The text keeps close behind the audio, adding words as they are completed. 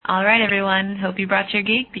All right, everyone. Hope you brought your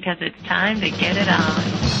geek because it's time to get it on.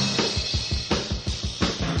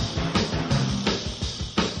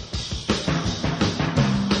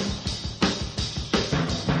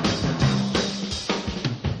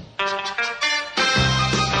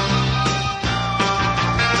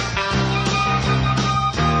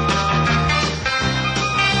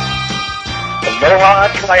 Aloha,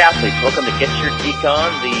 triathletes. Welcome to Get Your Geek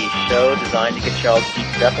On, the show designed to get you all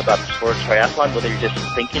geeked up about the sport of triathlon, whether you're just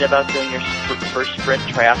thinking about doing your first sprint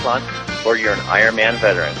triathlon or you're an Ironman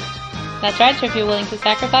veteran. That's right, so if you're willing to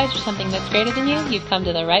sacrifice for something that's greater than you, you've come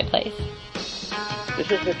to the right place.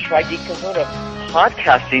 This is the Tri-Geek Kahuna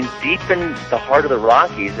podcasting deep in the heart of the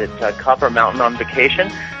Rockies at Copper Mountain on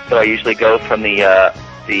vacation. So I usually go from the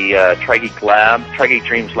Tri-Geek Lab, Tri-Geek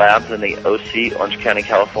Dreams Labs in the OC, Orange County,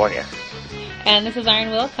 California. And this is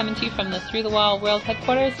Iron Will coming to you from the Through the Wall World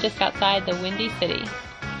Headquarters just outside the Windy City.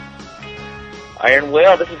 Iron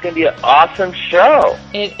Will, this is going to be an awesome show.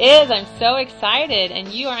 It is. I'm so excited. And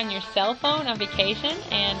you are on your cell phone on vacation,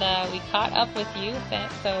 and we caught up with you.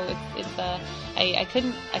 So I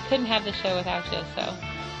couldn't have the show without you. So.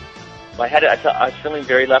 Well, I was feeling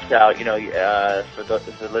very left out. You know, for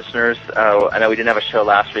the listeners, I know we didn't have a show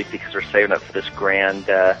last week because we're saving up for this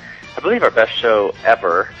grand, I believe our best show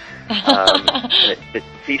ever. It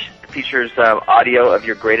features audio of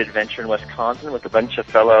your great adventure in Wisconsin with a bunch of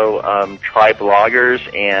fellow tri-bloggers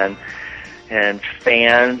and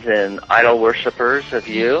fans and idol worshippers of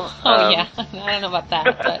you. Yeah, I don't know about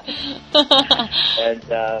that. But. And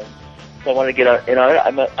so I want to get in on it.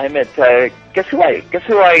 I'm at guess who I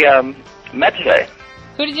met today?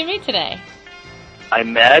 Who did you meet today? I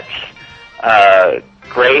met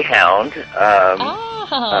Greyhound.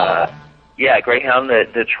 Yeah, Greyhound,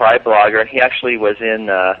 the tri-blogger, and he actually was in,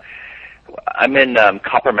 I'm in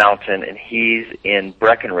Copper Mountain, and he's in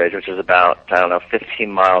Breckenridge, which is about,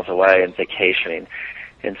 15 miles away and vacationing.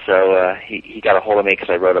 And so he got a hold of me because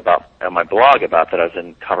I wrote about on my blog about that I was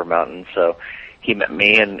in Copper Mountain. So he met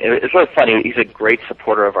me, and it's really funny. He's a great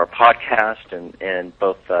supporter of our podcast, and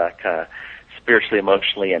both kind of spiritually,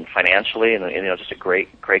 emotionally, and financially, and just a great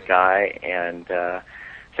guy. And so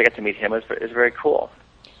I got to meet him. It was very cool.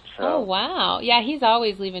 So. Oh, wow. Yeah, he's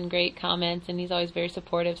always leaving great comments, and he's always very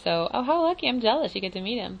supportive. So, how lucky. I'm jealous you get to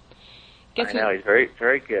meet him. I know. He's very,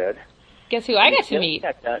 very good. Guess who I got to meet?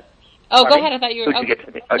 Oh, Sorry. Go ahead. I thought you were... Who did you get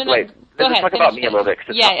to meet? Oh, no, wait. Go Let's ahead. talk about me a little bit,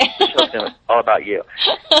 because it's all about you.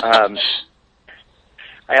 I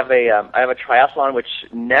have a triathlon, which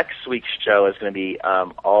next week's show is going to be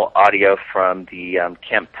all audio from the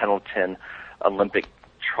Camp Pendleton Olympic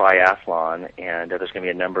Triathlon, and there's going to be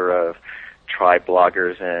a number of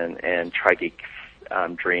tri-bloggers and Tri-Geek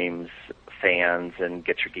Dreams fans and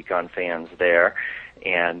Get Your Geek On fans there.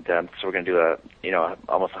 And so we're going to do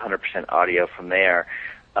almost 100% audio from there.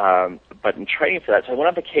 But in training for that, so I went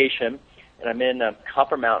on vacation, and I'm in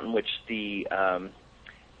Copper Mountain, which at the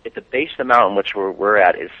base of the mountain, which we're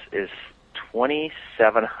at, is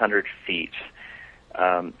 2,700 feet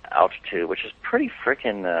altitude, which is pretty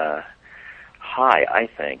freaking high, I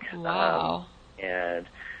think. Wow. And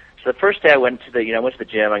so the first day I went to the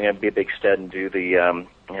gym. I'm going to be a big stud and do the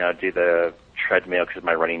treadmill because it's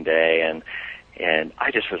my running day, and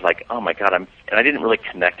I just was like, oh my God, and I didn't really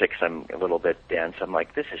connect it because I'm a little bit dense. I'm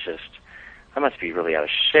like, this is just, I must be really out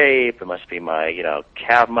of shape. It must be my,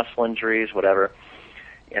 calf muscle injuries, whatever.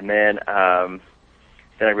 And then I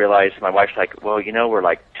realized my wife's like, well, we're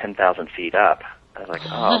like 10,000 feet up. I was like,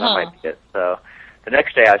 oh, that might be it. So the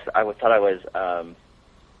next day I thought I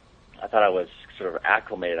was sort of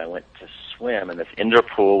acclimated. I went to swim in this indoor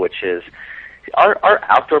pool, which is our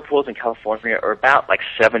outdoor pools in California are about like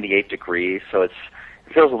 78 degrees. So it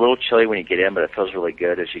feels a little chilly when you get in, but it feels really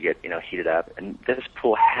good as you get heated up. And this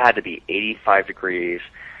pool had to be 85 degrees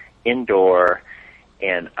indoor,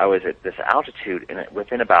 and I was at this altitude, and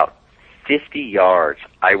within about 50 yards,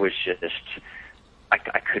 I was just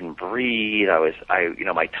I couldn't breathe.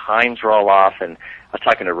 My times were all off, and I was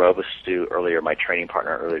talking to Robo-Stu earlier, my training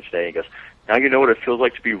partner earlier today. He goes, now you know what it feels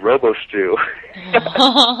like to be Robo-Stu.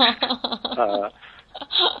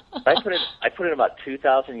 I put in about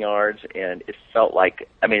 2,000 yards, and it felt like,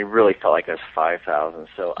 really felt like it was 5,000.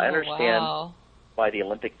 So I understand why the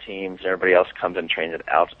Olympic teams and everybody else comes and trains at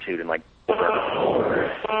altitude and like.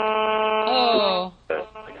 Oh.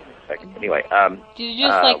 Anyway, did you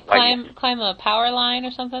just climb a power line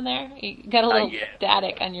or something there? You got a little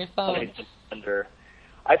static on your phone. Thunder.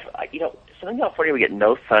 Southern California we get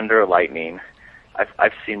no thunder or lightning.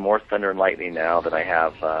 I've seen more thunder and lightning now than I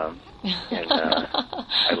have in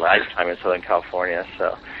my lifetime in Southern California.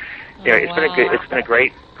 So, it's been a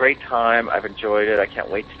great great time. I've enjoyed it. I can't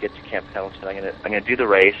wait to get to Camp Pendleton. I'm gonna do the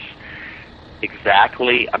race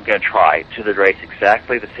exactly. I'm gonna try to the race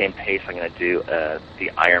exactly the same pace I'm gonna do the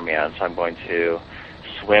Ironman. So I'm going to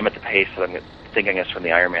swim at the pace that I'm thinking I'm gonna swim the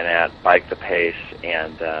Ironman at, bike the pace,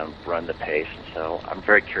 and run the pace. And so I'm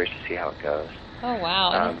very curious to see how it goes. Oh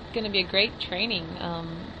wow! And it's going to be a great training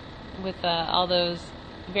with all those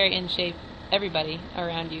very in shape everybody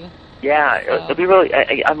around you. Yeah, so. It'll be really.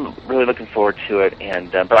 I'm really looking forward to it,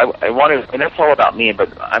 and but I want to, and that's all about me.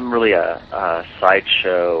 But I'm really a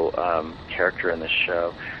sideshow character in this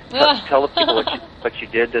show. Tell the people what you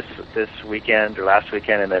did this weekend or last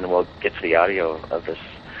weekend, and then we'll get to the audio of this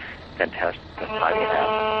fantastic time you have.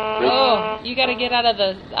 Oh, you got to get out of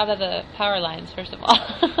the power lines first of all.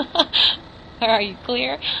 Are you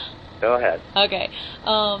clear? Go ahead. Okay.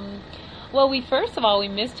 Well, we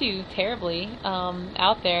missed you terribly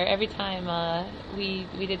out there. Every time we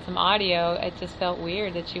did some audio, it just felt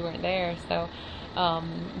weird that you weren't there. So,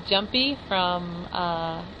 Jumpy from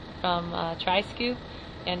Tri-Scoop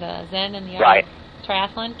and Zen and the right.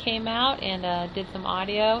 Triathlon came out and did some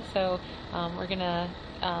audio. So we're gonna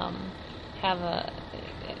have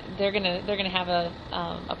they're gonna have a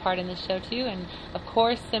part in this show too, and of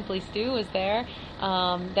course Simply Stu is there.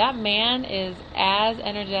 That man is as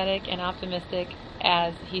energetic and optimistic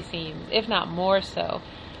as he seems, if not more so.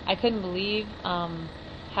 I couldn't believe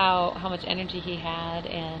how much energy he had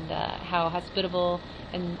and how hospitable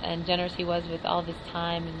and generous he was with all of his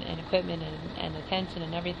time and equipment and attention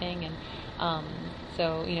and everything. And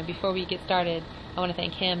so before we get started, I want to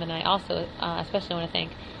thank him, and I also especially want to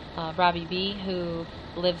thank Robbie B., who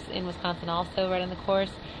lives in Wisconsin also, right on the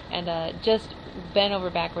course, and just bent over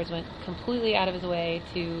backwards, went completely out of his way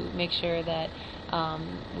to make sure that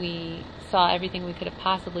we saw everything we could have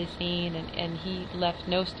possibly seen, and he left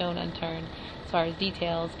no stone unturned as far as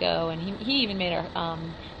details go, and he even made our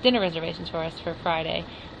dinner reservations for us for Friday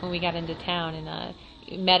when we got into town, and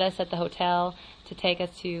met us at the hotel to take us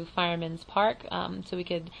to Fireman's Park so we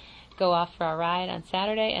could go off for our ride on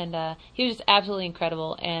Saturday, and he was just absolutely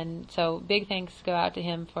incredible. And so big thanks go out to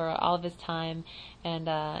him for all of his time and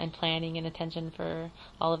planning and attention for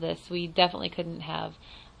all of this. We definitely couldn't have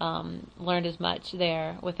learned as much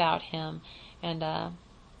there without him. And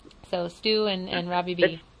so Stu and Robbie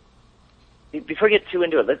B. Before we get too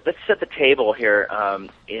into it, let's set the table here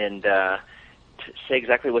and say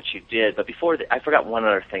exactly what you did. But before, I forgot one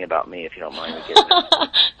other thing about me, if you don't mind.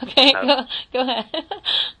 Okay, go ahead.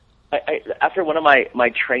 After one of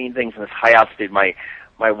my training things in this high altitude, my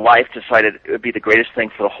wife decided it would be the greatest thing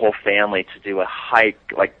for the whole family to do a hike,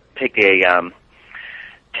 like take a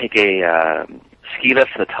ski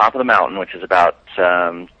lift to the top of the mountain, which is about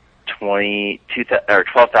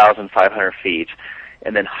 12,500 feet,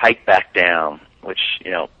 and then hike back down, which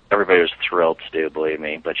everybody was thrilled to do, believe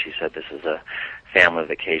me. But she said this is a family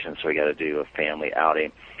vacation, so we got to do a family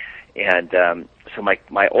outing. And so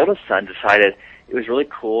my oldest son decided it was really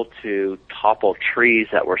cool to topple trees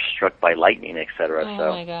that were struck by lightning, etc. Oh,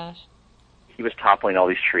 so my gosh. He was toppling all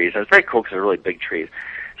these trees. It was very cool because they're really big trees.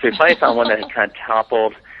 So we finally found one that had kind of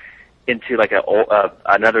toppled into like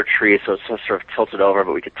another tree, so it's sort of tilted over,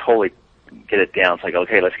 but we could totally get it down. It's like,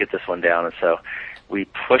 okay, let's get this one down. And so we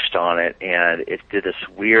pushed on it, and it did this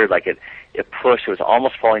weird, like it pushed. It was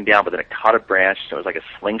almost falling down, but then it caught a branch, and it was like a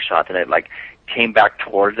slingshot, and it like came back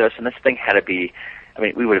towards us, and this thing had to be,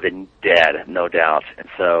 we would have been dead, no doubt. And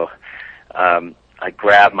so I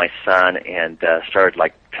grabbed my son and started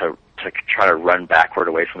like to try to run backward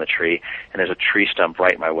away from the tree, and there's a tree stump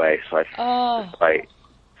right in my way. So I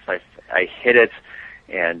hit it,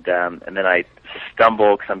 and then I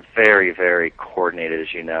stumbled because I'm very, very coordinated,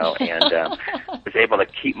 as you know, and was able to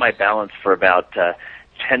keep my balance for about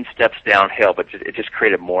 10 steps downhill, but it just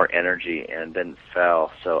created more energy and then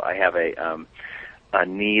fell. So I have a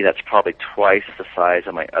knee that's probably twice the size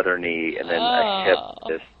of my other knee, and then a hip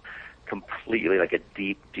that's completely like a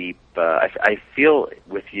deep, I feel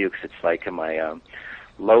with you because it's like in my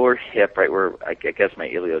lower hip, right where I guess my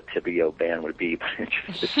iliotibial band would be, but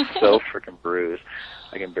it's so freaking bruised.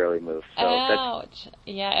 I can barely move. So ouch.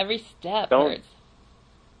 Yeah, every step hurts.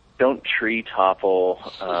 Don't tree topple.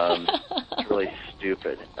 It's really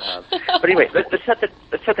stupid. But anyway, let's set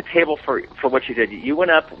the table for what you did. You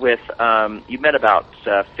went up with you met about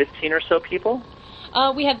 15 or so people.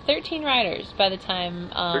 We had 13 riders by the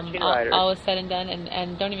time all was said and done,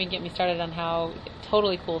 and don't even get me started on how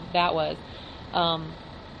totally cool that was.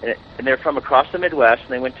 And they're from across the Midwest,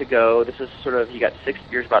 and they went to go. This is sort of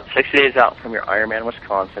you're about 60 days out from your Ironman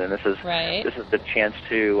Wisconsin, and this is the chance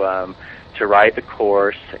to ride the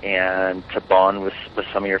course and to bond with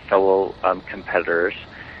some of your fellow competitors.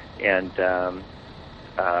 And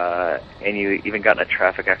And you even got in a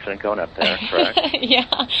traffic accident going up there, correct?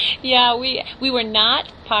 Yeah. We were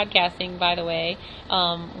not podcasting, by the way,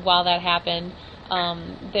 while that happened.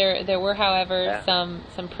 There were, however,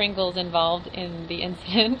 some Pringles involved in the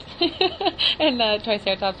incident, and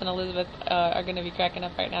Triceratops and Elizabeth are going to be cracking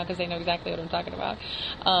up right now because they know exactly what I'm talking about.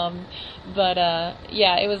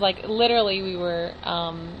 Yeah, it was like literally we were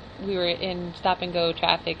in stop and go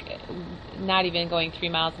traffic, not even going 3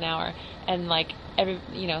 miles an hour, and like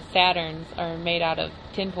Saturns are made out of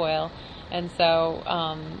tinfoil. And so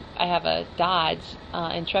I have a Dodge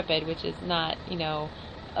Intrepid, which is not,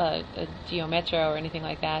 a Geo Metro or anything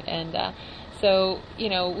like that. And so,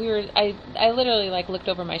 I literally like looked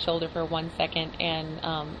over my shoulder for 1 second and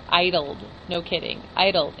idled, no kidding,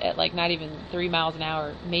 at like not even 3 miles an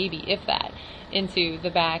hour, maybe, if that, into the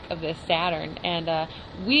back of this Saturn. And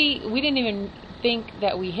we didn't even think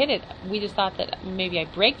that we hit it. We just thought that maybe I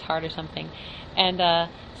braked hard or something. And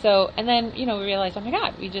then, we realized, oh my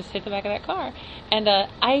God, we just hit the back of that car. And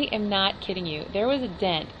I am not kidding you. There was a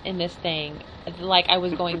dent in this thing, like I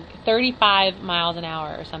was going 35 miles an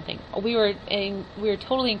hour or something. We were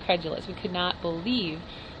totally incredulous. We could not believe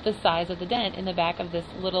the size of the dent in the back of this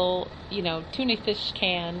little, tuna fish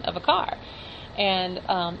can of a car. And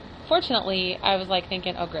fortunately, I was like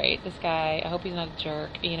thinking, oh great, this guy, I hope he's not a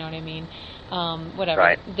jerk, you know what I mean? Whatever.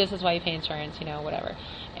 Right. This is why you pay insurance, whatever.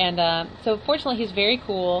 And so fortunately, he's very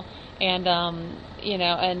cool, and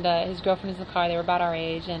his girlfriend is in the car. They were about our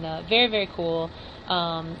age, and very, very cool.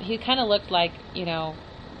 He kind of looked like,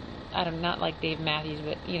 not like Dave Matthews,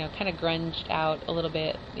 but kind of grunged out a little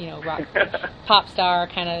bit, rock pop star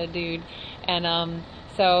kind of dude. And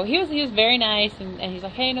so he was very nice, and he's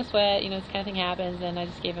like, hey, no sweat, this kind of thing happens. And I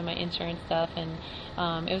just gave him my insurance stuff, and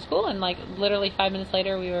it was cool. And like literally 5 minutes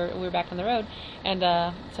later, we were back on the road, and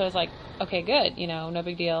so I was like, okay, good, no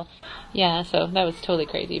big deal. Yeah, so that was totally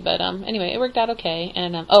crazy. But anyway, it worked out okay.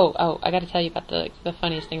 And I got to tell you about the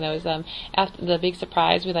funniest thing. That was after the big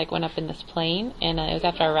surprise. We like went up in this plane, and it was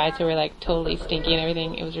after our ride, so we were like totally stinky and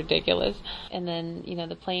everything. It was ridiculous. And then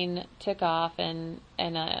the plane took off, and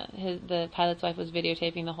the pilot's wife was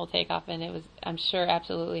videotaping the whole takeoff, and it was, I'm sure,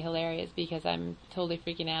 absolutely hilarious because I'm totally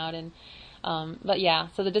freaking out. And but yeah,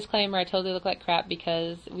 so the disclaimer, I totally look like crap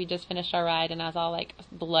because we just finished our ride and I was all like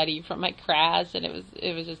bloody from my crash, and it was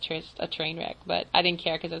just a train wreck, but I didn't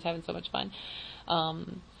care because I was having so much fun. Okay,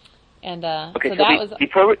 so that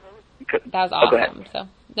was awesome. So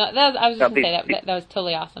no, I was just gonna say that was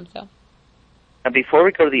totally awesome. So. And before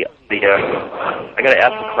we go to the I got to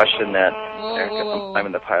ask a question that I'm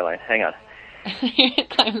climbing the power line. Hang on. You're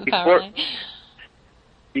climbing the power line.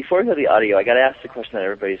 Before we go to the audio, I got to ask the question that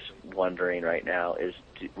everybody's wondering right now: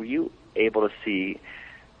 were you able to see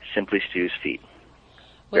Simply Stu's feet?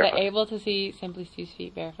 Was I able to see Simply Stu's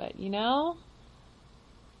feet barefoot? I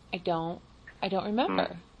don't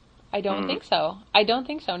remember. I don't think so. I don't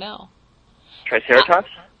think so. No. Triceratops?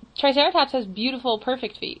 Triceratops has beautiful,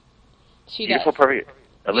 perfect feet. She beautiful, does. Perfect.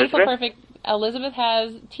 Elizabeth? Beautiful, perfect. Elizabeth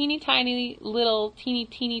has teeny tiny little teeny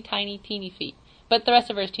teeny feet, but the rest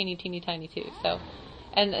of her is teeny tiny too. So,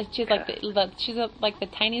 and she's like like the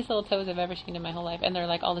tiniest little toes I've ever seen in my whole life, and they're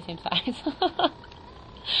like all the same size.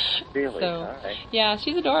 Really? So, yeah,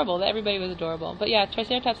 she's adorable. Everybody was adorable. But yeah,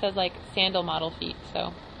 Triceratops has like sandal model feet,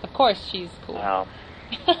 so of course she's cool. Wow.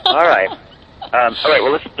 All right.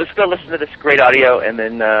 Well, let's go listen to this great audio, and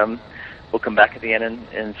then we'll come back at the end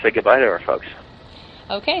and say goodbye to our folks.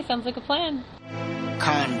 Okay, sounds like a plan.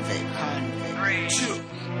 Convict.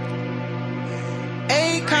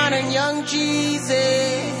 Akon and Young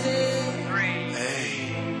Jeezy.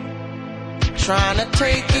 Trying to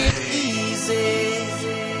take it easy.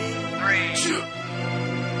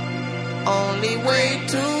 Only way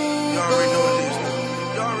to go.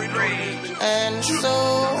 And so,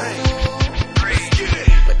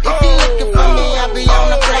 but if you're looking for me, I'll be on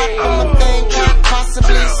the block on my Bangkok,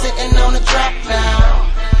 possibly sitting on the drop now.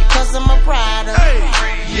 Because I'm a rider.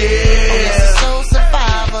 Yeah. I'm a soul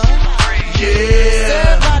survivor.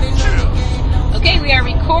 Yeah. Okay, we are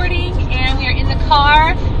recording and we are in the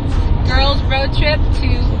car. Girls road trip to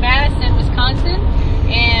Madison, Wisconsin.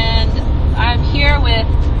 And I'm here with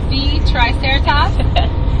the Triceratops.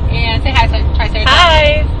 And say hi, Triceratops.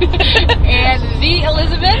 Hi. And the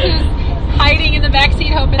Elizabeth, who's hiding in the back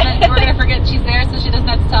seat, hoping that we're going to forget she's there so she doesn't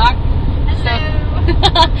have to talk. So,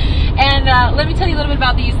 and let me tell you a little bit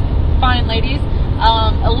about these fine ladies.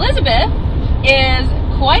 Elizabeth is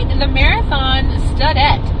quite the marathon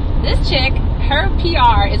studette. This chick, her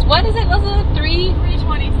PR is, what is it, Elizabeth?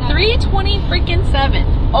 3:20 freaking 7.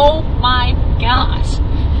 Oh my gosh.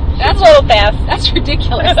 That's a little fast. That's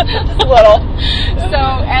ridiculous. Just a little. So,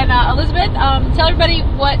 and Elizabeth, tell everybody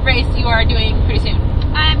what race you are doing pretty soon.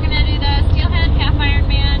 I'm going to do the Steelhead Half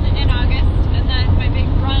Ironman in August, and then my big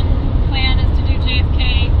run plan is to do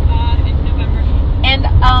JFK in November. And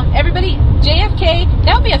everybody, JFK,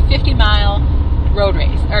 that would be a 50-mile road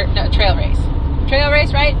race, or no, trail race. Trail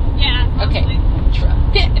race, right? Yeah. Okay.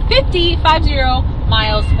 50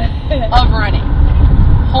 miles of running.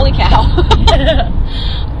 Holy cow.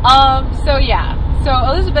 So yeah. So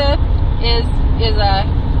Elizabeth is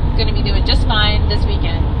going to be doing just fine this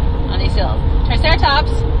weekend on these hills.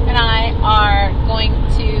 Triceratops and I are going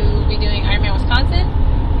to be doing Ironman Wisconsin,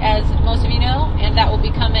 as most of you know, and that will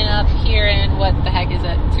be coming up here in, what the heck is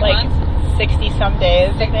it, 2 months? 60-some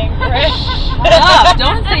days, I think. Shut up!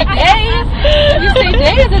 Don't say days! If you say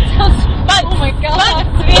days, it sounds... Months! Oh my god!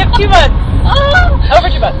 Months! We have 2 months! Oh! Over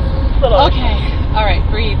 2 months. A little Okay. Alright,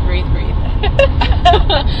 breathe.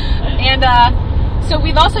 And, so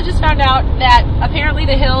we've also just found out that apparently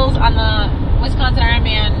the hills on the Wisconsin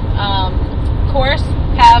Ironman course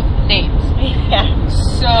have names. Yeah.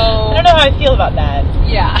 So I don't know how I feel about that.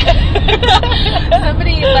 Yeah.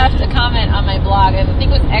 Somebody left a comment on my blog, I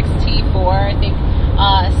think it was XT4,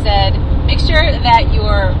 said, make sure that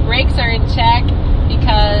your brakes are in check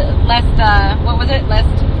because what was it? What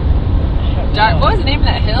was the name of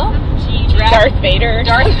that hill? Darth Vader.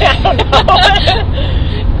 I don't know.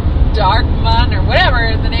 Darkman or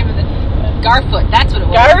whatever the name of the Garfoot. That's what it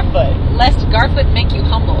was. Garfoot. Lest Garfoot make you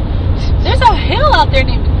humble. There's a hill out there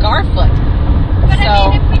named Garfoot. But I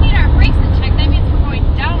mean, if we need our brakes in check, that means we're going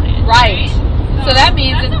down it. Right. So that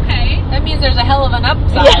means that's okay. That means there's a hell of an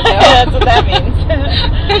upside. Yeah, that's what that means.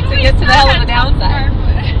 To get to the hell of the downside.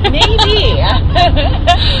 Maybe.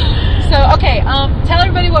 So okay, tell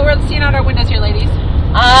everybody what we're seeing out our windows here, ladies.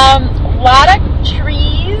 A lot of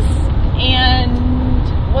trees, and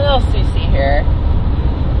what else do you see here?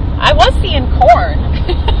 I was seeing corn.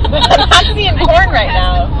 I'm not seeing corn right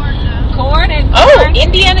now. Corn and corn.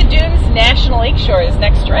 Indiana Dunes National Lakeshore is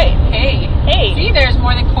next, right? Hey. See, there's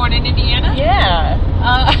more than corn in Indiana. Yeah.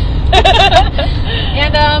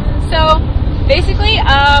 And so basically,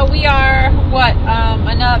 we are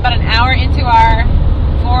about an hour into our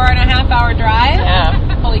 4.5-hour drive. Yeah.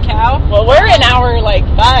 Holy cow. Well, we're in hour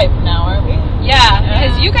 5 now, aren't we? Yeah,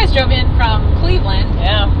 because you guys drove in from Cleveland.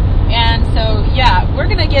 Yeah. And so, yeah, we're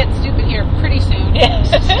going to get stupid here pretty soon.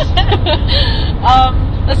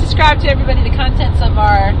 Let's describe to everybody the contents of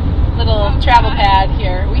our little travel pad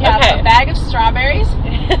here. We have a bag of strawberries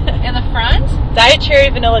in the front. Diet Cherry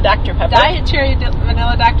Vanilla Dr. Pepper. Diet Cherry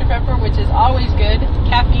Vanilla Dr. Pepper, which is always good.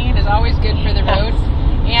 Caffeine is always good for the road.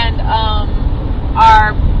 And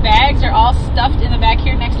our bags are all stuffed in the back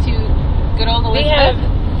here next to good old Elizabeth.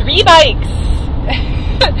 We have 3 bikes.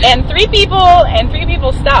 And 3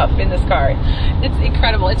 people stuff in this car. It's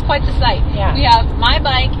incredible. It's quite the sight. Yeah. We have my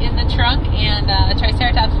bike in the trunk and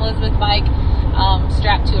Triceratops Elizabeth's bike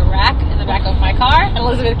strapped to a rack in the back of my car.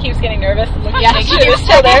 Elizabeth keeps getting nervous and looking yeah, to make sure it's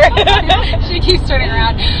still there. She keeps turning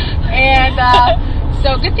around. And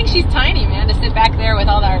so good thing she's tiny, man, to sit back there with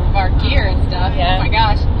all our gear and stuff. Yeah. Oh my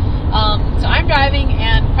gosh. So I'm driving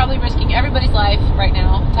and probably risking everybody's life right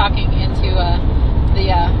now talking into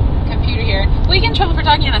the computer here. We get in trouble for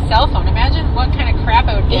talking on a cell phone. Imagine what kind of crap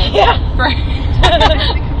I would get. Yeah. For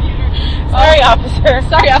Sorry, officer.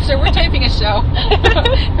 Sorry, officer. We're taping a show.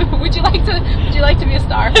 Would you like to be a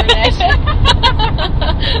star for a day?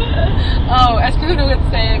 Oh, as Kahuna would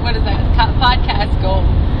say, what is that? Podcast gold.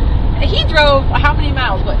 He drove how many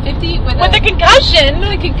miles? What, 50? With a concussion.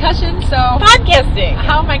 With a concussion, so... Podcasting.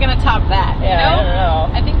 How am I going to top that? Yeah, you know? I don't know.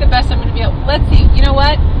 I think the best I'm going to be able... Let's see. You know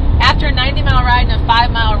what? After a 90-mile ride and a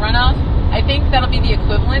 5-mile runoff, I think that'll be the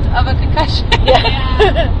equivalent of a concussion.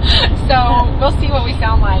 Yeah. So we'll see what we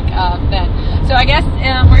sound like then. So I guess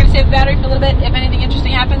we're going to save the battery for a little bit. If anything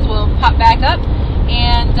interesting happens, we'll pop back up.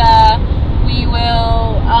 And we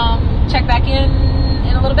will check back in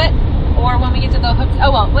a little bit. Or when we get to the hotel.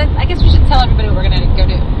 Oh, well, I guess we should tell everybody what we're going to go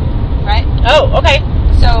do. Right? Oh, okay.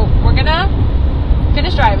 So we're going to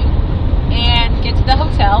finish driving and get to the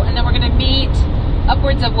hotel. And then we're going to meet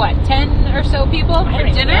upwards of, 10 or so people for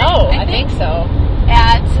dinner? I think so.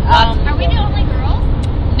 At, are we the only girls?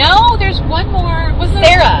 No, there's one more. Was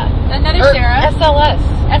there Sarah. Another Sarah. SLS.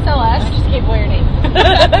 I just gave away her name.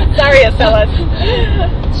 Sorry, SLS.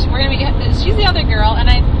 We're going to be, she's the other girl. And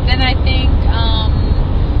I think,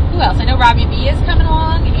 who else? I know Robbie B is coming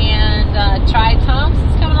along, and Tri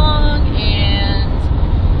Thompson's coming along, and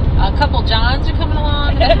a couple Johns are coming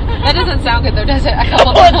along. That doesn't sound good though, does it? A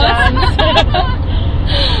couple Johns.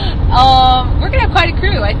 We're gonna have quite a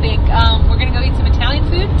crew, I think. We're gonna go eat some Italian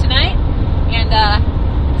food tonight, and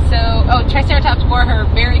Triceratops wore her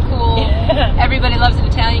very cool Everybody Loves an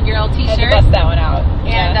Italian Girl T-shirt. Had to bust that one out.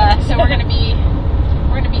 And so we're gonna be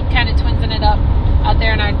kind of twinsing it up out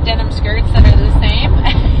there in our denim skirts that are the same.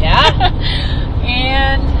 Yeah.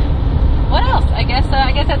 And what else? I guess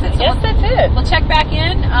that's it. So that's it. We'll check back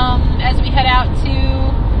in as we head out to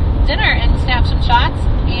dinner and snap some shots.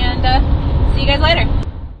 And see you guys later.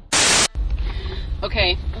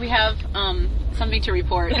 Okay, we have something to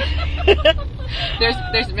report.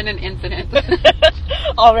 There's been an incident.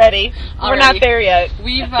 Already. We're not there yet.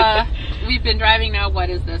 We've been driving now, what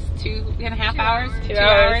is this, 2.5 hours? 2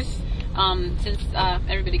 hours. Since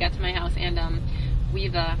everybody got to my house, and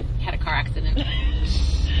we've had a car accident.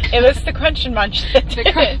 It was the Crunch and Munch.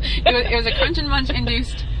 It was a Crunch and Munch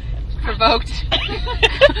induced, provoked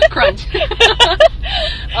crunch.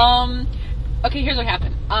 Okay, here's what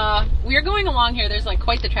happened. We are going along here. There's like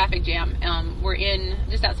quite the traffic jam. We're in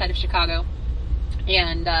just outside of Chicago,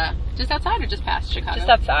 and just outside or just past Chicago? Just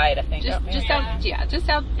outside, I think. Just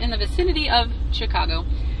out in the vicinity of Chicago,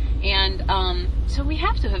 and so we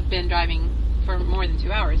have to have been driving for more than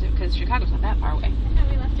 2 hours because Chicago's not that far away. I thought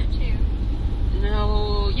we left at 2.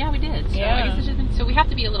 No, yeah, we did. So yeah. I guess it should have been, so we have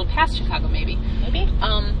to be a little past Chicago, maybe. Maybe.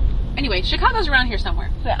 Anyway, Chicago's around here somewhere.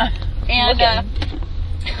 Yeah. And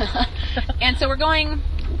and so we're going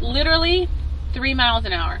literally 3 miles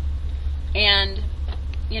an hour, and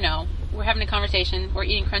we're having a conversation. We're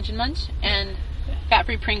eating Crunch and Munch and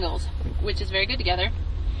fat-free Pringles, which is very good together.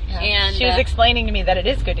 Yeah. And she was explaining to me that it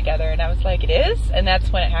is good together, and I was like, it is? And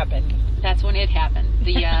that's when it happened. That's when it happened.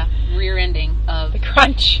 The rear ending of the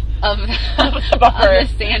crunch of the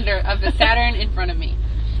Saturn in front of me.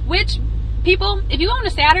 Which, people, if you own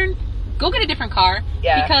a Saturn, go get a different car.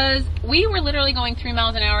 Yeah. Because we were literally going 3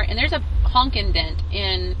 miles an hour, and there's a honkin' dent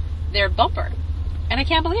in their bumper. And I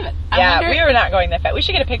can't believe it. We were not going that fast. We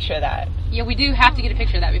should get a picture of that. Yeah, we do have to get a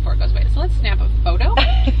picture of that before it goes away. So let's snap a photo.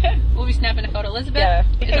 We'll be snapping a photo. Elizabeth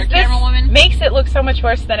is our camera woman. Makes it look so much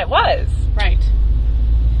worse than it was. Right.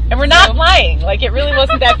 And we're not lying. Like, it really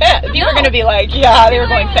wasn't that fast. You were going to be like, yeah, they were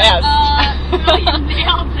going fast.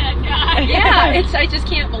 Nailed that guy. Yeah, I just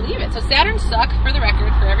can't believe it. So Saturns suck, for the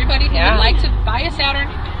record, for everybody who would like to buy a Saturn.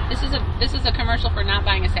 This is a commercial for not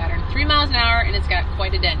buying a Saturn. 3 miles an hour, and it's got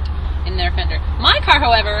quite a dent in their fender. My car,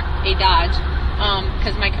 however, a Dodge,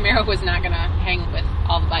 because my Camaro was not going to hang with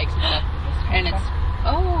all the bikes and stuff. And it's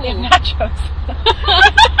they have nachos.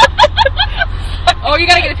 Oh, you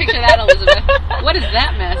gotta get a picture of that, Elizabeth. What is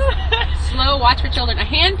that mess? Slow, watch for children. A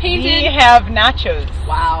hand-painted... We have nachos.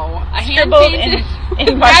 Wow. A hand-painted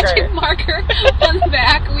in marker on the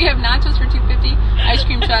back. We have nachos for $2.50. Ice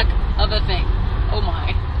cream truck of a thing. Oh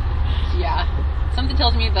my. Yeah. Something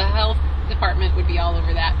tells me the health department would be all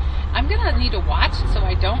over that. I'm gonna need to watch so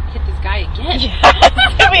I don't hit this guy again. Yes.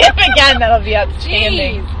 If we hit him again, that'll be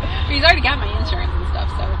outstanding. Jeez. He's already got my insurance and stuff,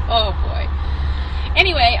 so... Oh boy.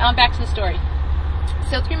 Anyway, back to the story.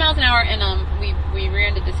 So 3 miles an hour, and we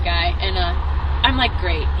rear-ended this guy, and I'm like,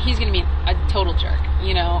 great, he's gonna be a total jerk,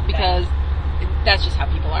 because that's just how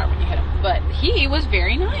people are when you hit them. But he was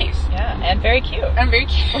very nice. Yeah, and very cute. And very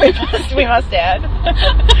cute. We must add.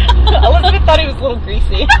 Elizabeth thought he was a little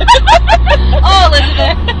greasy. Oh,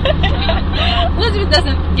 Elizabeth. Elizabeth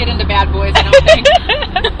doesn't get into bad boys, I don't think.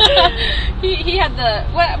 He had the,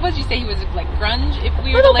 what did you say, he was like grunge, if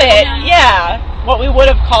we were to label him? Yeah. What we would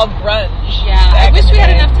have called grunge. Yeah, I wish we had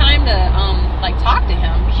enough time to, talk to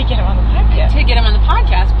him. We could get him on the podcast. To get him on the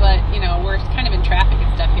podcast, but, we're kind of in traffic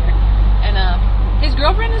and stuff here. And, his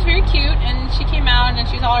girlfriend is very cute, and she came out, and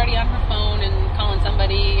she was already on her phone and calling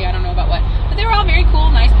somebody, I don't know about what. But they were all very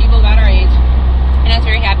cool, nice people about our age. And I was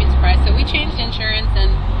very happy and surprised. So we changed insurance,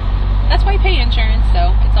 and that's why we pay insurance,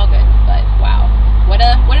 so it's all good. But, wow.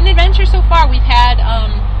 What an adventure so far. We've had,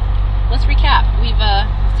 let's recap. We've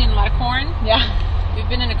seen a lot of corn. Yeah. We've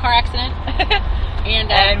been in a car accident.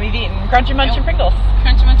 And we've eaten Crunch and Munch and Pringles.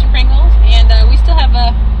 Crunch and Munch and Pringles. And we still have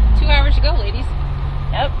 2 hours to go, ladies.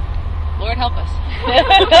 Yep. Lord help us.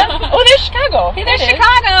 Oh, there's Chicago. Hey, there's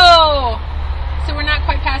Chicago! So we're not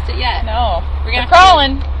quite past it yet. No. We're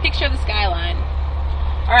crawling. Picture of the skyline.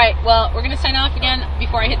 Alright, well, we're going to sign off again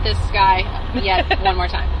before I hit this guy yet one more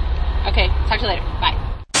time. Okay, talk to you later. Bye.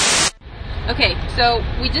 Okay, so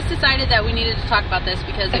we just decided that we needed to talk about this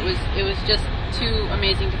because it was just too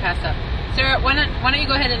amazing to pass up. Sarah, why don't you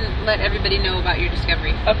go ahead and let everybody know about your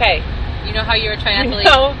discovery? Okay. You know how you're a triathlete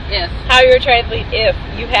how you're a triathlete if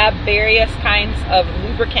you have various kinds of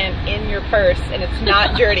lubricant in your purse and it's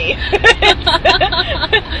not dirty.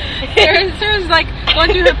 Sarah's like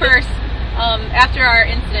going through her purse after our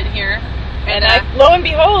incident here. And lo and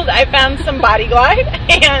behold, I found some Body Glide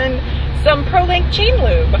and some Pro Link chain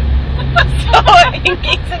lube. So in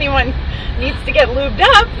case anyone needs to get lubed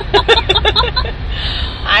up,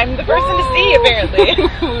 I'm the person to see, apparently.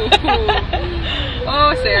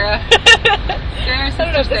 Oh, Sarah. Sarah, I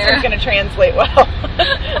don't know if this Sarah. is going to translate well.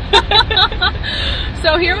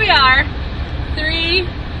 So here we are, 3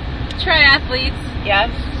 triathletes. Yes.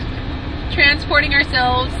 Transporting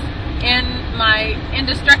ourselves in my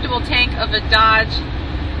indestructible tank of a Dodge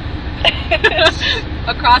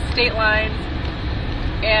across state lines,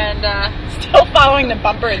 and still following the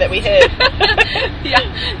bumper that we hit.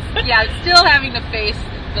 yeah, still having to face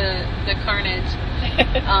the carnage.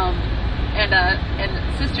 And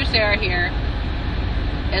Sister Sarah here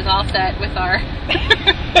is all set with our.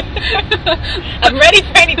 I'm ready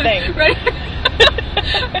for anything. Ready.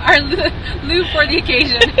 Our lube for the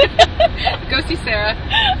occasion. Go see Sarah,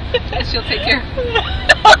 and she'll take care.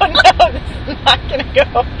 Oh no, this is not going to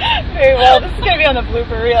go very well. This is going to be on the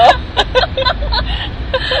blooper reel.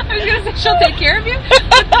 I was going to say she'll take care of you,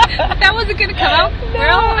 but that wasn't going to come out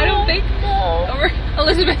well, I don't think. No. Or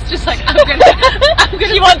Elizabeth's just like, I'm gonna.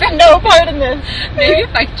 She wants no part in this. Maybe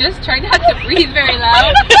if I just try not to breathe very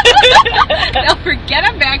loud, they'll forget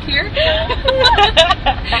I'm back here,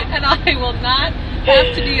 and I will not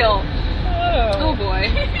have to deal. Oh boy.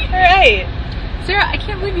 Alright. Sarah, I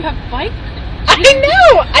can't believe you have a bike. I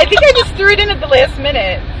know! I think I just threw it in at the last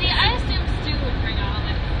minute. See, I assumed Stu would bring all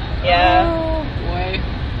that stuff. Yeah. Oh boy.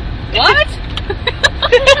 What?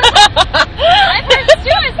 I thought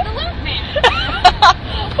Stu is the loop man.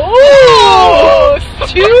 Ooh!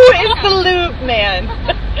 Stu is the loop man.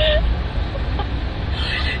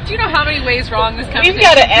 Do you know how many ways wrong this conversation We've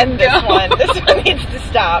got to end this go? one. This one needs to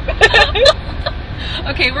stop.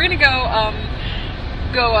 Okay, we're gonna go.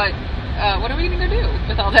 What are we gonna go do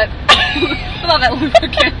with all that? With all that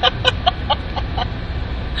lubricant?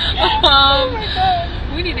 Oh my God.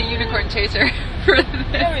 We need a unicorn chaser for this.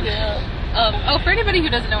 Yeah, we do. For anybody who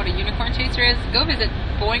doesn't know what a unicorn chaser is, go visit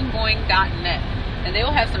boingboing.net, and they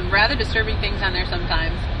will have some rather disturbing things on there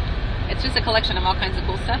sometimes. It's just a collection of all kinds of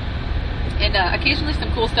cool stuff, and occasionally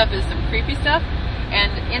some cool stuff is some creepy stuff.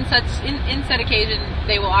 And in said occasion,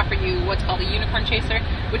 they will offer you what's called a unicorn chaser,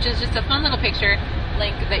 which is just a fun little picture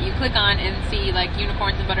link that you click on and see like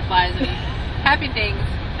unicorns and butterflies and happy things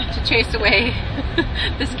to chase away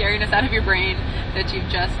the scariness out of your brain that you've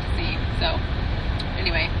just seen. So,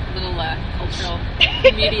 anyway, a little cultural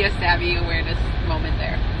media savvy awareness moment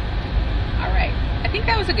there. All right, I think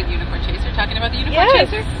that was a good unicorn chaser. Talking about the unicorn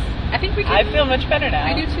chaser, I think we can. I feel much better now.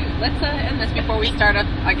 I do too. Let's end this before we start up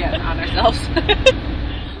again on ourselves.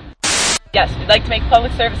 Yes, we'd like to make a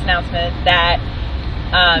public service announcement that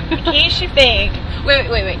in case you think... Wait.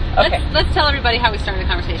 Okay. Let's tell everybody how we started the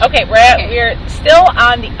conversation. Okay, we're still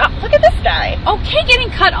on the... Oh, look at this guy. Okay, getting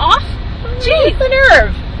cut off? Jeez, the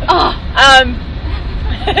nerve. Oh.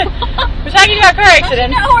 We're talking about car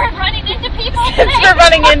accidents. No, we're running into people Since we're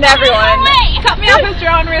running into everyone. Cut me off at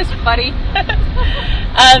your own risk, buddy.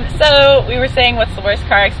 So we were saying, what's the worst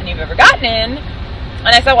car accident you've ever gotten in? And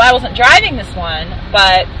I said, well, I wasn't driving this one,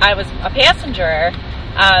 but I was a passenger,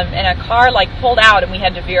 and a car like pulled out, and we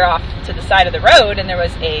had to veer off to the side of the road, and there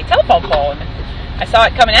was a telephone pole, and I saw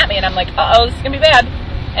it coming at me, and I'm like, uh-oh, this is gonna be bad.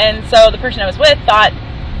 And so the person I was with thought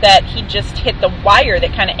that he just hit the wire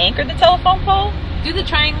that kind of anchored the telephone pole. Do the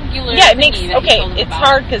triangular. Yeah, it makes it's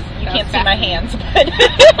hard because you can't see my hands, but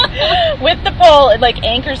with the pole, it like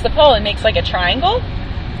anchors the pole and makes like a triangle.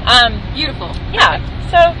 Beautiful. Yeah,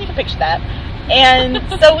 so you can picture that. And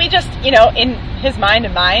so we just, in his mind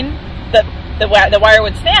and mine, the wire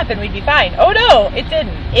would snap and we'd be fine. Oh no, it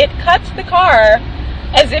didn't. It cut the car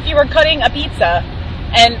as if you were cutting a pizza,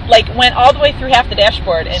 and like went all the way through half the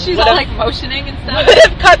dashboard. And she's all like motioning and stuff. Would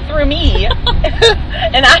have cut through me,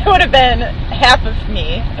 and I would have been half of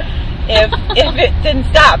me if it didn't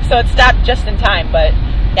stop. So it stopped just in time. But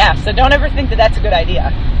yeah, so don't ever think that that's a good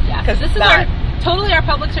idea. Yeah, because this is totally our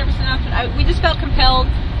public service announcement. We just felt compelled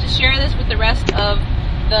to share this with the rest of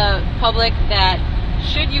the public that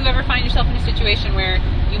should you ever find yourself in a situation where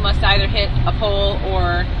you must either hit a pole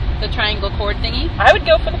or the triangle cord thingy, I would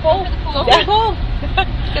go for the pole. Go for the pole.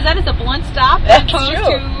 Because that is a blunt stop. That's as opposed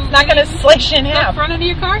true. to It's not going to slice you in half. The front end of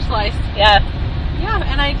your car sliced. Yeah. Yeah,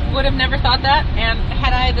 and I would have never thought that. And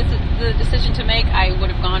had I the decision to make, I would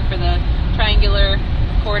have gone for the triangular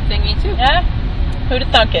cord thingy too. Yeah. Who'd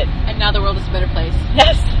have thunk it? And now the world is a better place.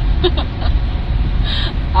 Yes.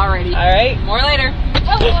 Alrighty. All right. More later.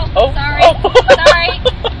 Sorry. Sorry.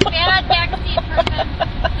 Bad backseat person.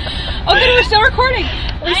 Okay, we're still recording.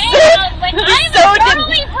 I'm a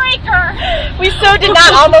early breaker. We so did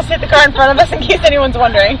not almost hit the car in front of us, in case anyone's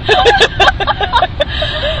wondering.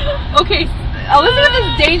 Okay, Elizabeth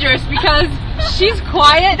is dangerous because she's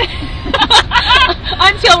quiet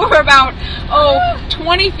until we're about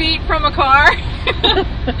 20 feet from a car.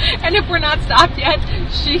 And if we're not stopped yet,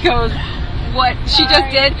 she goes, what she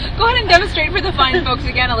just did. Go ahead and demonstrate for the fine folks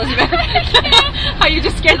again, Elizabeth. How you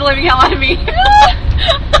just scared the living hell out of me.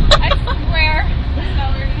 I swear.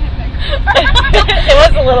 It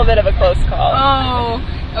was a little bit of a close call. Oh,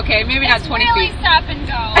 okay, maybe not 20 really feet. Stop and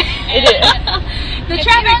go. It is. The if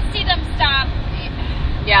traffic. you don't see them stop.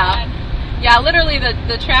 Yeah. Literally,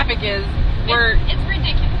 the traffic is. It's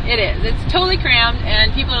ridiculous. It is. It's totally crammed,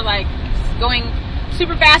 and people are like going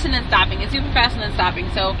super fast and then stopping, and super fast and then stopping.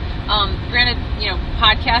 So, granted,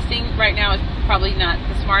 podcasting right now is probably not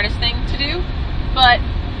the smartest thing to do, but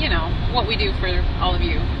what we do for all of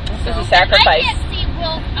you. This is a sacrifice. I can't see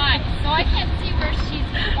Will's eyes, so I can't see where she's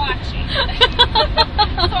watching.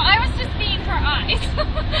 So I was just seeing her eyes.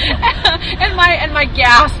 and my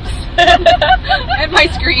gasps and my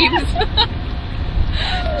screams.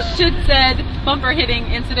 Should said bumper hitting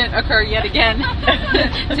incident occur yet again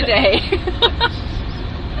today?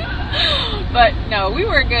 But no, we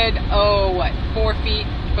were good. 4 feet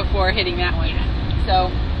before hitting that one. So,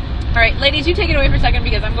 all right, ladies, you take it away for a second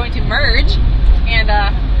because I'm going to merge and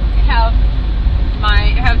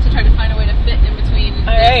have to try to find a way to fit in between.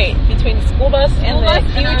 All right, between the school bus and the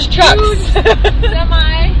huge trucks. Huge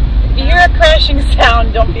semi. If you hear a crashing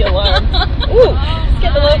sound, don't be alarmed. Ooh, let's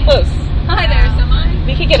get a little close. Hi there, semi.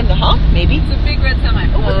 We could get him to honk, maybe. It's a big red semi.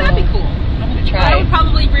 Oh, wouldn't that be cool? I'm gonna try. I would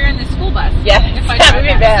probably rear in the school bus. Yeah, if I that would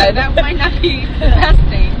be bad. So that might not be the best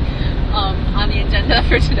thing on the agenda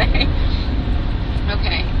for today.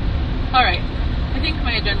 Okay. All right. I think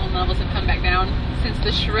my adrenaline levels have come back down since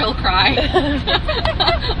the shrill cry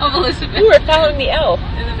of Elizabeth. Ooh, we're following the L.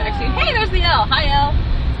 In the backseat. Hey, there's the L. Hi, L.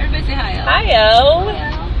 Everybody say hi, L. Hi, L.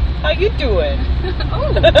 Hi, L. How you doing?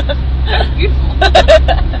 Oh, that's beautiful.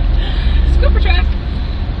 Scooper track.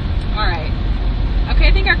 All right. Okay,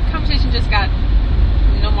 I think our conversation just got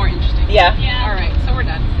no more interesting. Yeah. All right, so we're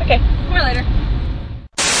done. Okay. More later.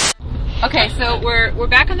 Okay, so we're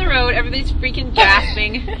back on the road. Everybody's freaking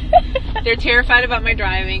gasping. They're terrified about my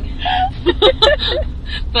driving,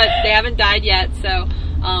 but they haven't died yet. So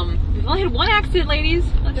we've only had one accident, ladies.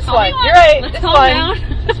 Just one. You're right. Let's Just calm one. down.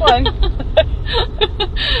 Just one.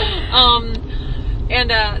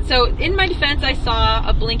 So in my defense, I saw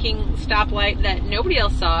a blinking stoplight that nobody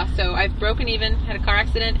else saw. So I've broken even, had a car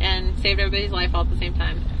accident, and saved everybody's life all at the same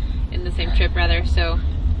time, in the same trip rather. So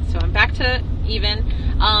I'm back to even.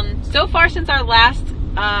 So far since our last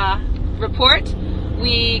report,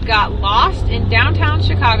 we got lost in downtown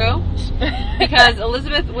Chicago because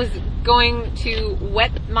Elizabeth was going to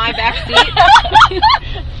wet my back seat.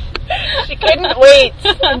 She couldn't wait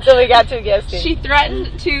until we got to a gas station. She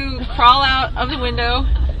threatened to crawl out of the window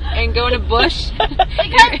and go in a bush. Because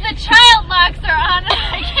the child locks are on and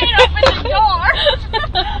I can't open the door.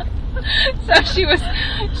 So she was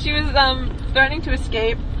threatening to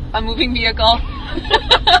escape a moving vehicle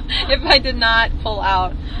if I did not pull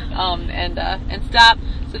out and stop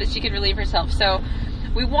so that she could relieve herself. So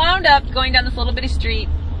we wound up going down this little bitty street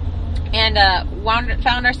and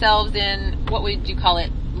found ourselves in, what would you call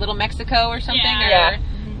it, Little Mexico or something? Yeah. Or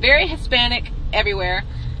very Hispanic everywhere.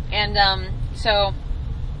 And so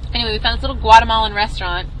anyway, we found this little Guatemalan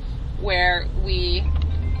restaurant where we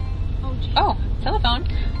telephone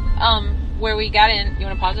where we got in. You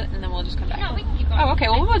want to pause it and then we'll just come back? No, we can keep going. Oh, okay.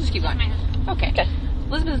 Well, we'll just keep going. Okay. Okay.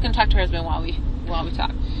 Elizabeth is going to talk to her husband while we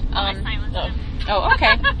talk. Silence them. Oh,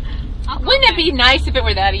 okay. Wouldn't it be nice if it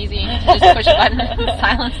were that easy to just push a button and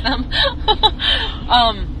silence them?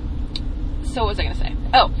 So what was I going to say?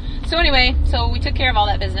 So anyway, so we took care of all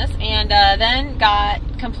that business and then got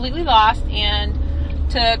completely lost and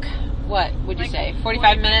took, what would you say,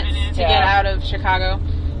 45 minutes to get out of Chicago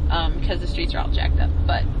because the streets are all jacked up.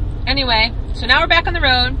 But anyway, so now we're back on the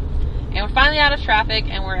road and we're finally out of traffic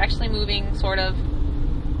and we're actually moving, sort of.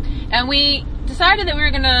 And we decided that we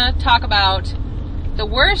were going to talk about the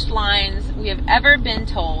worst lines we have ever been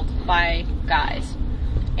told by guys.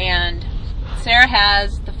 And Sarah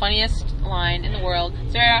has the funniest line in the world.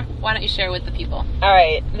 Sarah, why don't you share with the people? All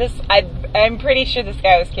right. I'm pretty sure this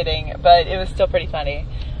guy was kidding, but it was still pretty funny.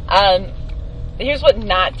 Here's what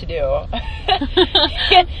not to do.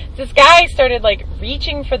 This guy started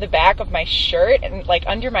reaching for the back of my shirt and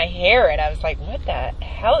under my hair, and I was like, what the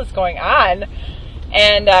hell is going on?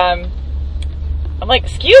 And I'm like,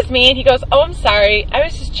 excuse me, and he goes, oh, I'm sorry, I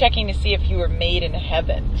was just checking to see if you were made in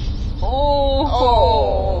heaven.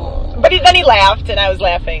 Oh. But then he laughed, and I was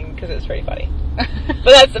laughing because it was pretty funny. But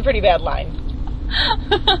that's a pretty bad line.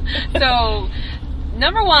 So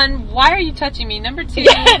number one, why are you touching me? Number two,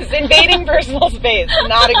 Yes, invading personal space.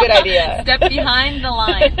 Not a good idea. step behind the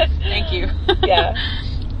line. Thank you. Yeah.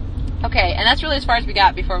 Okay, and that's really as far as we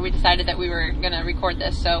got before we decided that we were going to record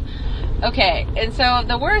this. So, okay, and so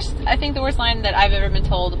I think the worst line that I've ever been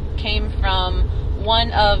told came from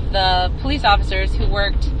one of the police officers who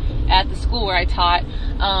worked at the school where I taught.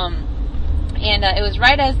 And it was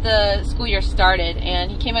right as the school year started,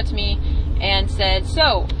 and he came up to me and said,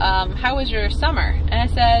 so, how was your summer? And I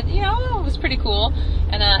said, it was pretty cool.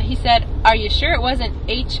 And he said, are you sure it wasn't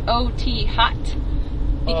H-O-T hot?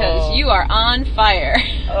 Because you are on fire.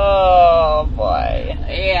 Oh, boy.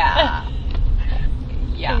 Yeah.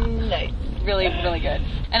 Yeah. Nice. Really, really good.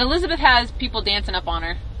 And Elizabeth has people dancing up on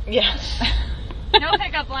her. Yes. No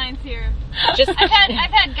pickup lines here. Just I've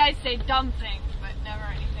had guys say dumb things, but never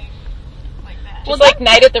anything like that. Just like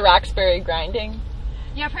Night at the Roxbury grinding.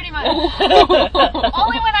 Yeah, pretty much.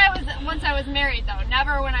 Only once I was married though,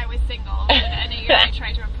 never when I was single. And any guy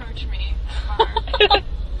tried to approach me.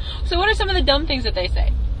 So what are some of the dumb things that they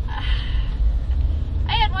say?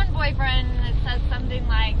 I had one boyfriend that said something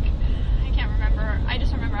like, I can't remember. I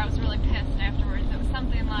just remember I was really pissed afterwards. It was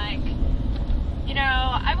something like,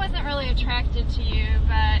 I wasn't really attracted to you,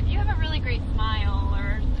 but you have a really great smile,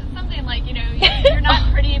 or something like, you're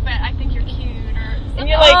not pretty, but I think you're cute, or something. And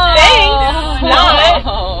you're like, thanks,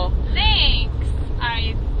 not. Thanks,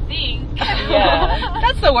 I think. Yeah.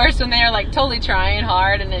 That's the worst when they're like totally trying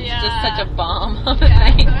hard and it's just such a bomb of a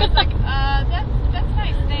Yeah, thing. so it's like, that's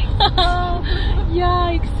nice, thanks.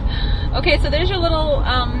 Yikes. Okay, so there's your little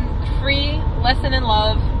free lesson in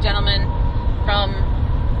love, gentlemen, from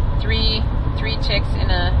three chicks in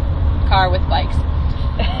a car with bikes.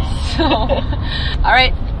 So, all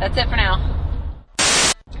right, that's it for now.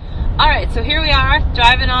 All right, so here we are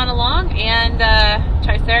driving on along, and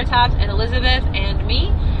Triceratops and Elizabeth and me,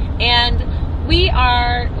 and we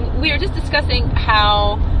are just discussing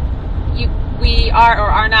how we are or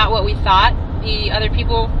are not what we thought the other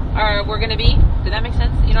people were going to be. Did that make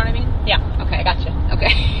sense? You know what I mean? Yeah. Okay. I gotcha.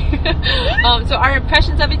 Okay. So our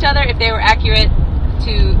impressions of each other, if they were accurate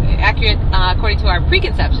according to our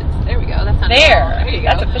preconceptions. There we go. That's not There you go.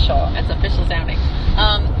 That's official. That's official sounding.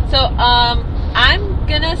 I'm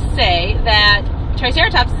gonna say that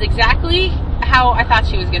Triceratops is exactly how I thought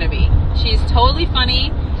she was gonna be. She's totally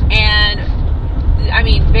funny and,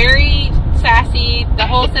 very sassy. The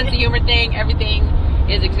whole sense of humor thing, everything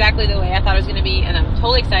is exactly the way I thought it was gonna be, and I'm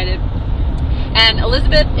totally excited. And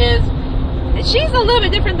Elizabeth she's a little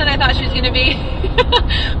bit different than I thought she was going to be.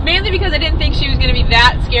 Mainly because I didn't think she was going to be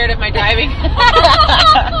that scared of my driving.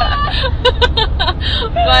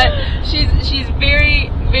 But she's very,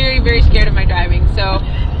 very, very scared of my driving. So,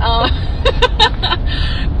 How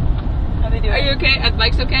they doing? Are you okay? Are the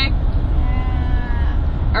bikes okay?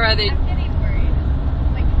 Or are they? I'm getting worried.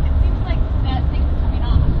 Like, it seems like that thing's coming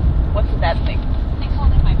off. What's that thing? Thing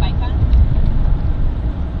holding my bike on.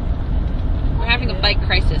 We're having a bike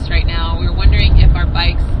crisis right now. We're wondering if our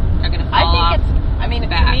bikes are going to fall off. To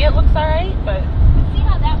me it looks alright, but... See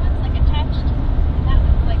how that one's, like, attached? And that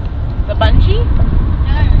one's, like... The bungee?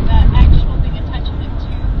 No, the actual thing attaching it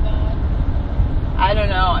to the... I don't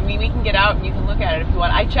know. We can get out and you can look at it if you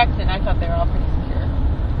want. I checked and I thought they were all pretty secure.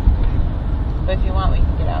 But if you want, we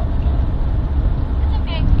can get out and look at it. It's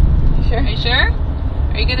okay. You sure? Are you sure?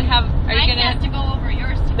 Are you going to have... Mine has to go over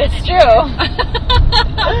yours to That's get it. true.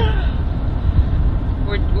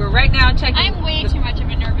 We're right now checking... I'm way too much of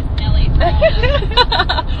a nervous Nelly.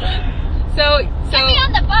 So Get me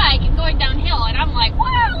on the bike and going downhill, and I'm like,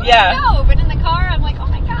 wow, Yeah. let's go. But in the car, I'm like, oh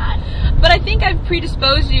my god. But I think I've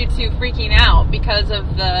predisposed you to freaking out because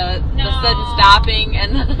of the sudden stopping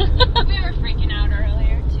and We were freaking out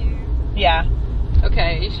earlier, too. Yeah.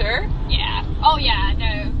 Okay, you sure? Yeah. Oh, yeah,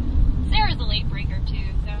 no. Sarah's a late breaker, too,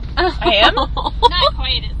 so. I am? Not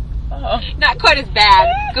quite as... Oh. Not quite as bad.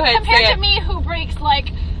 Go ahead, Compared say to it. me, who breaks, like,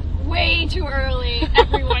 way too early,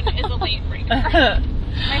 everyone is a late breaker.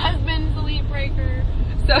 My husband's a late breaker.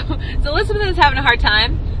 So Elizabeth is having a hard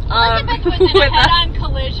time. Elizabeth was in a with head-on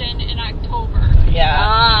collision in October. Yeah.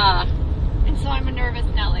 Ah, And so I'm a nervous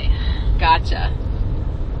Nelly. gotcha.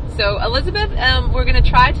 So Elizabeth, we're going to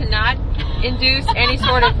try to not induce any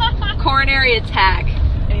sort of coronary attack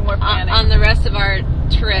Any more panic? on the rest of our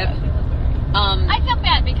trip. I feel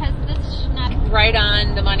bad because this is not... Right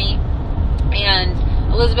on the money. And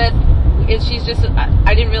Elizabeth, she's just,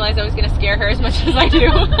 I didn't realize I was going to scare her as much as I do.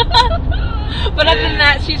 But other than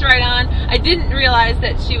that, she's right on. I didn't realize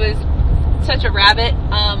that she was such a rabbit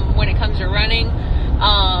when it comes to running.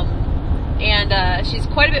 And she's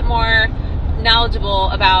quite a bit more knowledgeable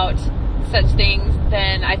about such things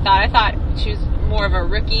than I thought. I thought she was more of a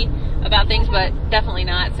rookie. about things, but definitely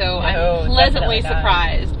not. So I'm pleasantly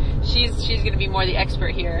surprised. She's going to be more the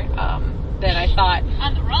expert here than I thought.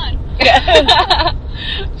 On the run.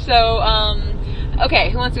 So, okay,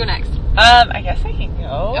 who wants to go next? I guess I can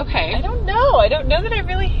go. Okay. I don't know that I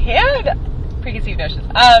really had preconceived notions.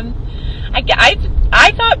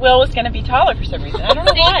 I thought Will was going to be taller for some reason. I don't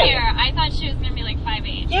know Same why. here. I thought she was going to be like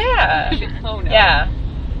 5'8". Yeah. Oh, no. Yeah.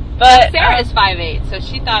 But Sarah is 5'8", so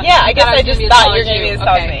she thought... Yeah, I guess I just thought you were going to be as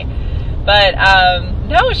tall as me. me. But,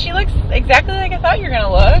 no, she looks exactly like I thought you were going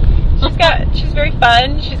to look. She's very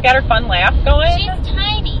fun. She's got her fun laugh going. She's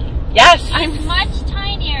tiny. Yes. She's much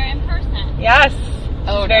tinier in person. Yes.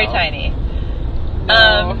 She's very tiny.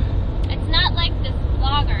 No. It's not like this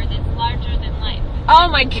vlogger that's larger than life. Oh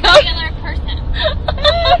my god. Regular person.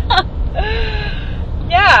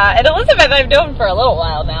 Yeah, and Elizabeth I've known for a little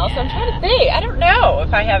while now, so I'm trying to think. I don't know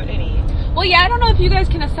if I have any. Well, yeah, I don't know if you guys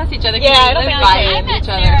can assess each other. Yeah, I don't live think by I met each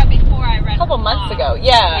Sarah other. before I read A couple her months blog. ago.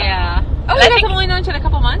 Yeah. Yeah. Oh, And you guys have only known each other a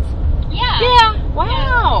couple months? Yeah. Yeah.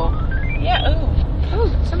 Wow. Yeah.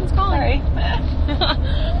 Ooh, someone's calling. Sorry.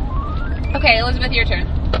 Okay, Elizabeth, your turn.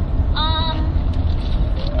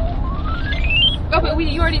 Oh, but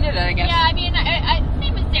you already did it, I guess. Yeah, I mean,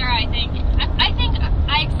 same as Sarah, I think. I think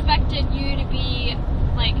I expected you to be,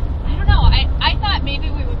 like, I don't know, I thought maybe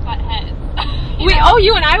we would butt heads. You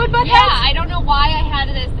and I would butt heads? Yeah, I don't know why I had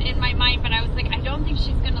this in my mind, but I was like, I don't think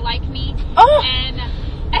she's going to like me. Oh! And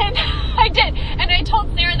I did. And I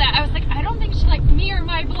told Sarah that. I was like, I don't think she likes me or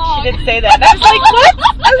my blog. She did say that. And I was like, what?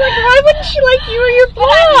 I was like, why wouldn't she like you or your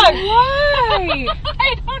blog? Why?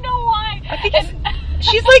 I don't know why. I think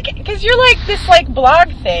she's like, because you're like this like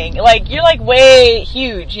blog thing. Like, you're like way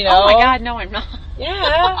huge, you know? Oh my god, no, I'm not. Yeah.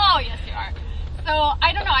 Oh, yes, you are. So,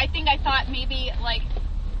 I don't know. I think I thought maybe, like,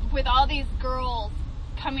 with all these girls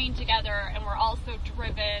coming together and we're all so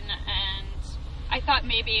driven, and I thought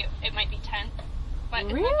maybe it might be tense. But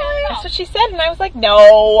Really? it's not That's what she said, and I was like, no.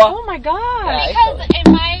 Oh my gosh. Because in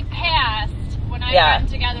my past, when I've gotten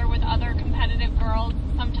together with other competitive girls,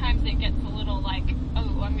 sometimes it gets a little like,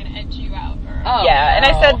 oh, I'm going to edge you out. Or, Yeah, and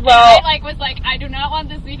I said, and well... I was like, I do not want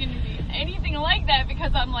this meeting to be anything like that,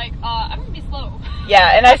 because I'm like, I'm going to be slow.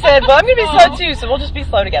 Yeah, and I said, well, I'm going to be slow too, so we'll just be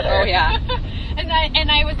slow together. Oh, yeah. and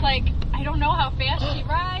I was like, I don't know how fast she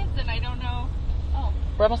rides, and I don't know.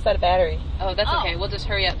 We're almost out of battery. Oh, that's okay. We'll just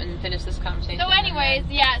hurry up and finish this conversation. So anyways,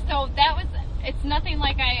 yeah, so that was, it's nothing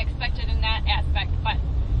like I expected in that aspect, but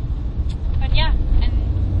yeah,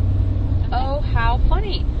 and... Oh, how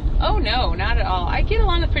funny. Oh, no, not at all. I get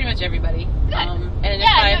along with pretty much everybody. Good. And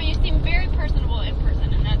no, you seem very personable in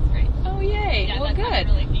person, and that's great. Oh, yay. Yeah, well, that's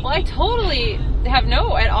good. really neat. Well, I totally have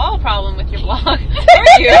no at all problem with your blog. Or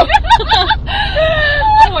you.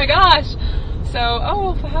 Oh, my gosh. So,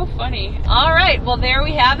 oh, how funny. All right, well, there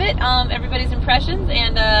we have it. Everybody's impressions,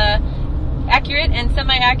 and accurate and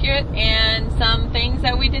semi-accurate, and some things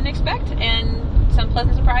that we didn't expect, and some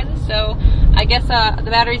pleasant surprises. So I guess the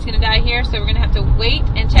battery's going to die here, so we're going to have to wait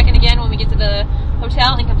and check in again when we get to the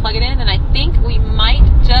hotel and can plug it in. And I think we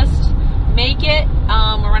might just make it.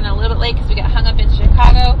 We're running a little bit late because we got hung up in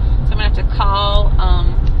Chicago, so I'm going to have to call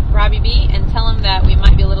Robbie B and tell him that we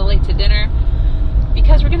might be a little late to dinner,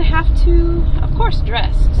 because we're going to have to, of course,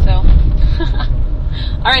 dress. So,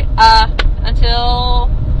 all right, until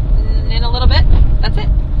in a little bit, that's it.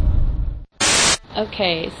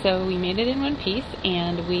 Okay, so we made it in one piece,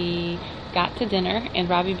 and we got to dinner, and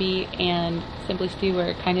Robbie B and Simply Stu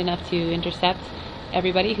were kind enough to intercept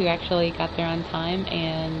everybody who actually got there on time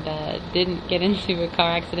and didn't get into a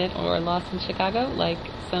car accident or lost in Chicago, like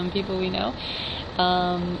some people we know.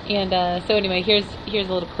 So anyway, here's a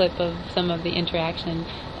little clip of some of the interaction.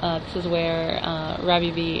 This is where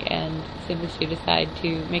Robbie B and Simply Stu decide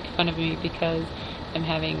to make fun of me because I'm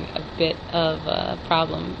having a bit of a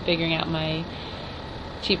problem figuring out my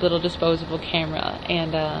cheap little disposable camera.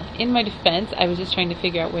 And in my defense, I was just trying to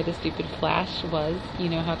figure out where the stupid flash was. You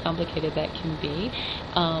know how complicated that can be.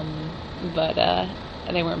 But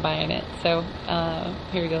they weren't buying it. So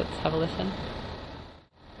here we go. Let's have a listen.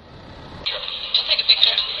 Just take a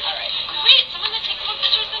picture. All right. Wait, someone that takes more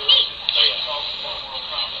pictures than me. Oh, yeah.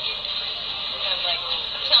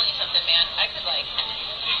 I'm telling you something, man. I could do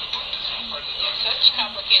such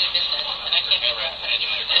complicated business, and I can't figure out how to do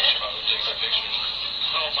it.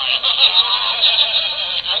 Oh my God.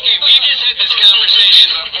 Okay, we just had this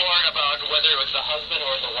conversation before about whether it was the husband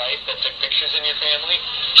or the wife that took pictures in your family.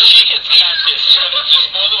 She has got this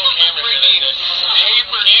disposable camera, freaking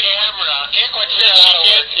paper camera. Can't quite figure out how to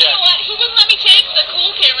work. You know what? He wouldn't let me take the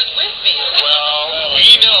cool cameras with me. Well, we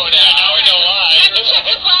know now. We know why. Have to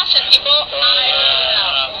check the flashes, people.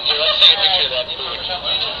 Here, let's take a picture of that food.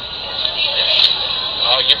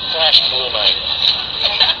 Oh, your flash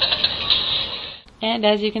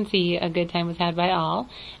And as you can see, a good time was had by all.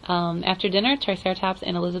 After dinner, Triceratops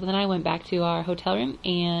and Elizabeth and I went back to our hotel room,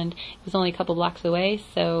 and it was only a couple blocks away,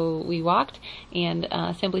 so we walked, and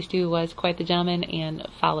Simply Stu was quite the gentleman and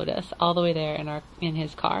followed us all the way there in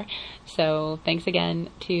his car. So thanks again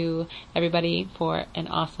to everybody for an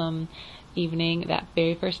awesome evening that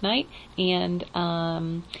very first night. And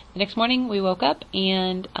the next morning we woke up,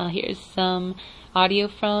 and here's some audio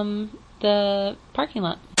from the parking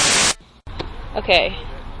lot. Okay,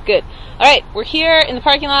 good. Alright, we're here in the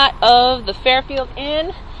parking lot of the Fairfield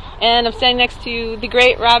Inn, and I'm standing next to the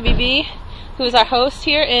great Robbie B, who is our host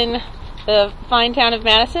here in the fine town of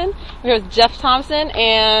Madison. We're here with Jeff Thompson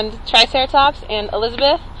and Triceratops and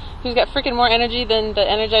Elizabeth, who's got freaking more energy than the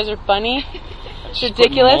Energizer Bunny. It's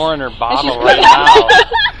ridiculous. More in her bottle right now.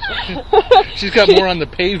 She's got more on the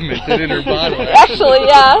pavement than in her bottle. Actually,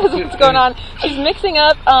 yeah, that's what's going on. She's mixing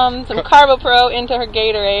up some Carbo Pro into her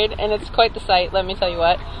Gatorade, and it's quite the sight, let me tell you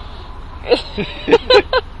what.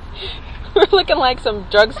 We're looking like some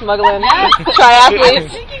drug smuggling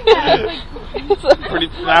triathletes.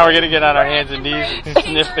 Now we're going to get on our hands and knees and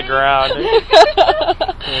sniff the ground.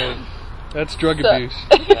 That's drug abuse.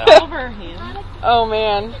 Oh,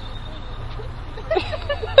 man.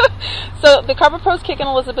 So the Carbo Pro's kicking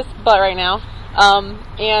Elizabeth's butt right now,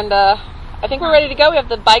 and I think we're ready to go. We have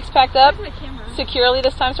the bikes packed up securely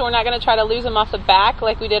this time, so we're not going to try to lose them off the back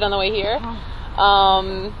like we did on the way here.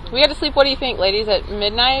 We had to sleep, what do you think, ladies, at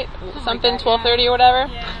midnight? Something, 12:30 or whatever?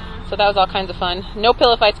 Yeah. So that was all kinds of fun. No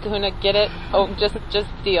pillow fights, Kahuna, get it? Oh, just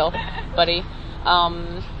deal, buddy.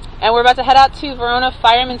 And we're about to head out to Verona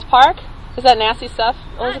Fireman's Park. Is that nasty stuff,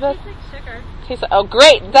 Elizabeth? Oh,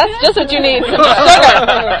 great. That's just what you need. Some sugar.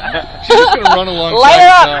 She's just going to run along. Light her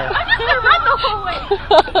up. I'm just going to run the whole way.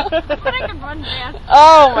 But I can run fast.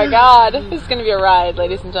 Oh, my God. This is going to be a ride,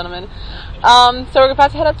 ladies and gentlemen. So we're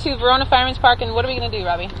about to head up to Verona Fireman's Park, and what are we going to do,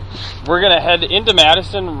 Robbie? We're going to head into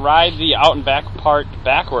Madison, ride the out and back part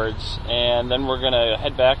backwards, and then we're going to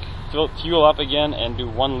head back, fuel up again, and do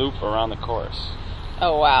one loop around the course.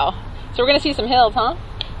 Oh, wow. So we're going to see some hills, huh?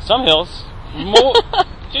 Some hills.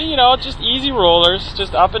 Just easy rollers,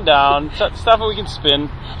 just up and down, stuff that we can spin.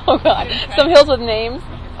 Oh, God. Some hills with names?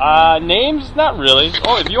 Names? Not really.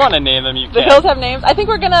 Oh, if you want to name them, you can. The hills have names? I think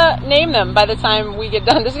we're going to name them by the time we get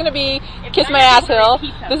done. This is going to be Kiss My Ass Hill.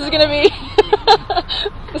 This is going to be...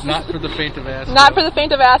 Not for the faint of ass. Not for the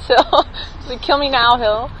faint of ass hill. This is Kill Me Now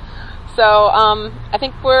Hill. So, I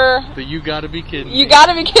think we're... The You Gotta Be Kidding Me. You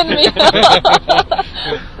gotta be kidding me. Like,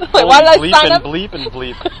 why did I sign up? Bleep and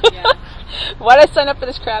bleep. Yeah. Why did I sign up for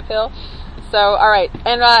this crap hill? So, alright.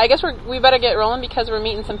 And I guess we better get rolling because we're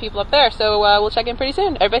meeting some people up there. So, we'll check in pretty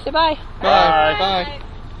soon. Everybody say bye. Bye. Bye.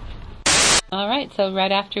 Alright, so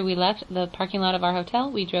right after we left the parking lot of our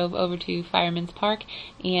hotel, we drove over to Fireman's Park,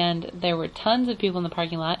 and there were tons of people in the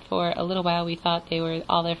parking lot. For a little while we thought they were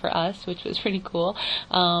all there for us, which was pretty cool.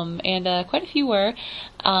 And quite a few were.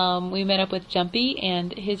 We met up with Jumpy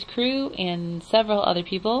and his crew and several other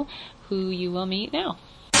people who you will meet now.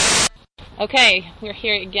 Okay, we're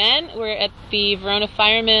here again. We're at the Verona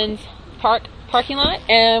Fireman's Park parking lot,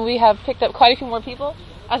 and we have picked up quite a few more people.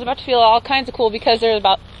 I was about to feel all kinds of cool because there's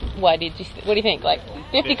about, what do you think, like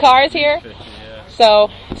 50 cars here? 50, yeah. So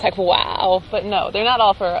it's like, wow. But no, they're not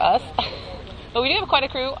all for us. But we do have quite a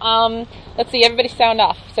crew. Let's see, everybody sound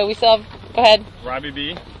off. So we still have, go ahead. Robbie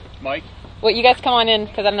B, Mike. Well, you guys come on in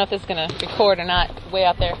because I don't know if this is going to record or not way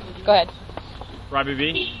out there. Go ahead. Robbie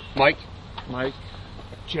B. Mike.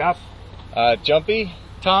 Jeff. Jumpy.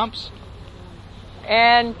 Tomps.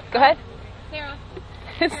 And go ahead.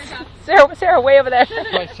 Sarah. Sarah, way over there.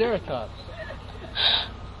 Triceratops.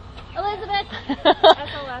 Elizabeth.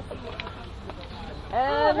 SOS.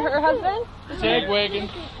 And her husband. Sagwagon.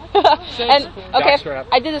 And okay,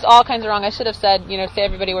 I did this all kinds of wrong. I should have said, say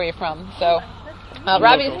everybody where you're from. So,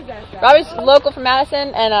 Robbie's local from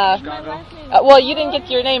Madison, and well, you didn't get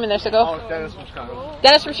your name in there, so go. Oh, Dennis from Chicago.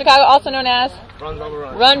 Dennis from Chicago, also known as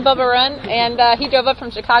Run Bubba Run, and he drove up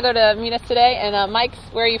from Chicago to meet us today. And Mike's,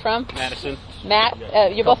 where are you from? Madison. Matt,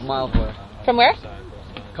 you're both miles away. from where?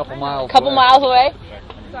 Couple miles away.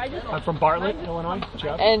 I'm from Bartlett, Illinois.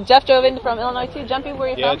 Jeff. And Jeff drove in from Illinois too. Jumpy, where are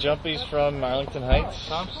you from? Yeah, Jumpy's from Arlington Heights.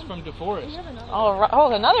 Tom's from DeForest.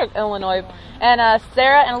 Oh, another Illinois. And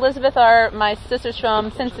Sarah and Elizabeth are my sisters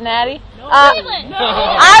from Cincinnati.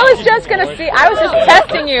 I was just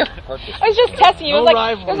testing you. I was just testing you. It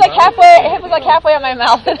was like halfway out my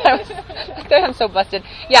mouth, and I'm so busted.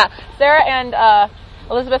 Yeah, Sarah and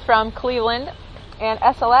Elizabeth from Cleveland, and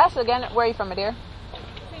SLS again. Where are you from, my dear?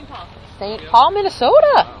 St. Paul,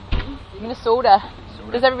 Minnesota.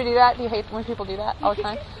 Does everybody do that? Do you hate when people do that all the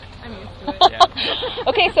time? I'm used to it.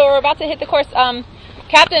 Okay, so we're about to hit the course.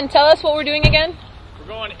 Captain, tell us what we're doing again. We're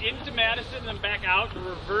going into Madison, then back out, the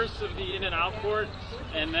reverse of the in and out port,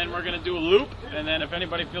 and then we're going to do a loop, and then if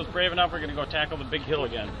anybody feels brave enough, we're going to go tackle the big hill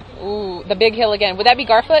again. Ooh, the big hill again. Would that be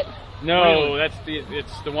Garfoot? No, it's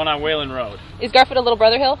the one on Whalen Road. Is Garfoot a little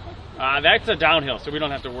brother hill? That's a downhill, so we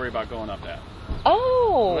don't have to worry about going up that.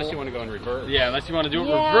 Oh. Unless you want to go in reverse. Yeah, unless you want to do it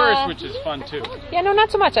reverse, which is fun too. Yeah, no, not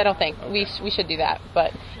so much, I don't think. Okay. We should do that.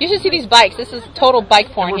 But you should see these bikes. This is total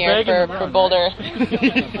bike porn here for Boulder.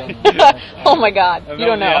 Oh my God. You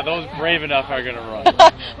don't know. Yeah, those brave enough are going to run.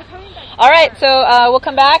 All right, so we'll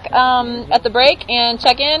come back at the break and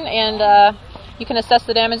check in, and you can assess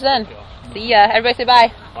the damage then. See ya. Everybody say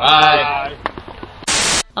bye. Bye.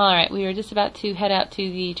 All right, we were just about to head out to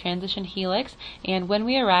the Transition Helix, and when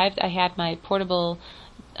we arrived, I had my portable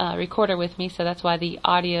recorder with me, so that's why the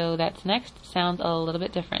audio that's next sounds a little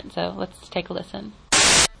bit different. So let's take a listen.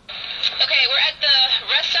 Okay, we're at the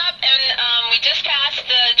rest stop, and we just passed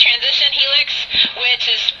the Transition Helix, which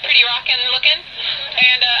is pretty rockin' looking.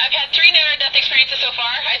 And I've had 3 near-death experiences so far.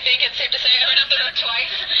 I think it's safe to say I went up the road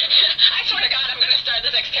twice. I swear to God, I'm going to start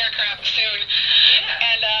this Xterra crap soon.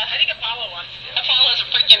 Yeah. And I think Apollo wants to. Apollo's a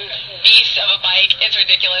freaking beast of a bike. It's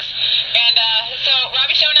ridiculous. And so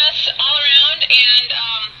Robbie's shown us all around, and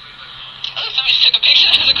oh, somebody just took a picture.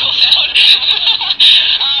 That was a cool sound.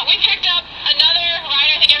 We picked up another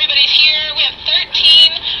rider. I think everybody's here. We have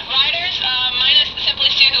 13 riders, minus the Simply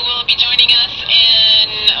Stu, who will be joining us in,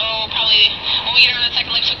 probably when we get around the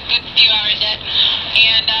second loop, so a good few hours yet.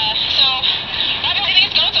 And so, Robbie, how do you think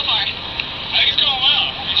it's going so far? I think it's going well.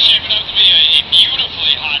 It's shaping up to be a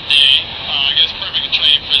beautifully hot day. I guess perfect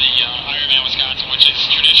terrain for the Ironman Wisconsin, which is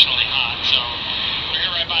traditionally hot. So we're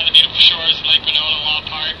here right by the beautiful shores of Lake Winona Law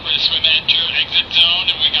Park for the swim exit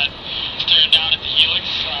zone, and we got staring down at the Helix.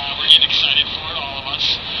 We're getting excited for it, all of us.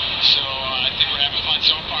 So I think we're having fun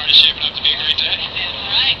so far. It's shaping up to be a great day.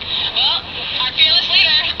 All right. Well, our fearless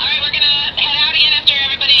leader. All right, we're gonna head out again after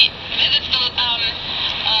everybody visits the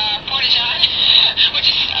Porta John, which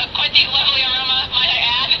is quite the lovely aroma, might I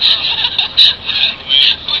add.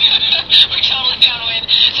 We're totally downwind.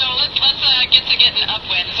 So let's get to getting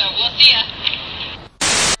upwind. So we'll see ya.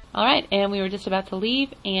 All right, and we were just about to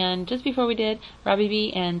leave, and just before we did, Robbie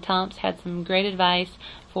B and Tomps had some great advice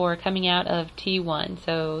for coming out of T1.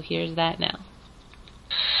 So here's that now.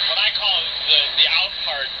 What I call the out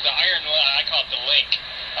part, the iron, I call it the link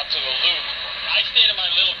up to the loop. I stayed in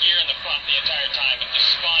my little gear in the front the entire time and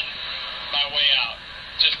just spun my way out.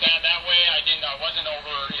 Just that way I wasn't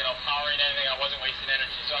over, powering anything. I wasn't wasting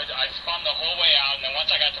energy. So I spun the whole way out, and then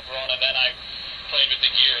once I got to Verona, then I played with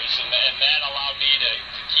the gears, and that allowed me to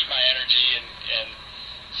keep my energy and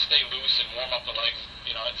stay loose and warm up the legs.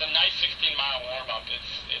 It's a nice 16-mile warm-up.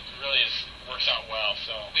 It really works out well.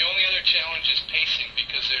 So the only other challenge is pacing,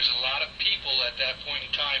 because there's a lot of people at that point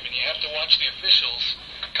in time, and you have to watch the officials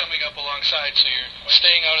coming up alongside, so you're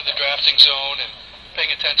staying out of the drafting zone and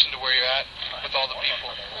paying attention to where you're at with all the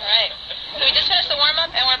people. All right. So we just finished the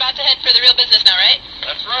warm-up, and we're about to head for the real business now, right?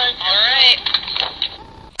 That's right. All right.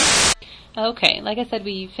 Okay, like I said,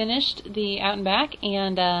 we finished the out and back,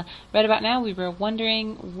 and right about now we were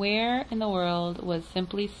wondering where in the world was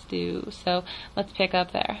Simply Stu. So let's pick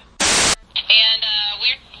up there. And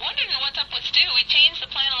we're wondering what's up with Stu. We changed the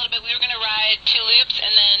plan a little bit. We were going to ride 2 loops,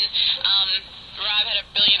 and then Rob had a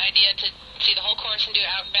brilliant idea to see the whole course and do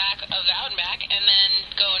out and back of the out and back, and then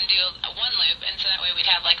go and do a 1 loop, and so that way we'd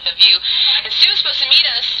have the view. And Stu was supposed to meet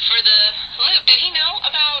us for the loop. Did he know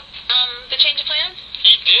about the change of plans?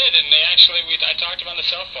 He did, and I talked to him on the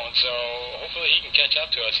cell phone, so hopefully he can catch up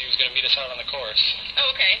to us. He was going to meet us out on the course. Oh,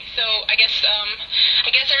 okay. So I guess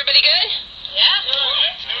everybody good? Yeah.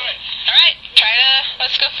 Let's do it. All right.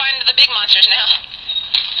 Let's go find the big monsters now.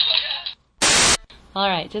 All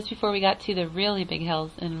right, just before we got to the really big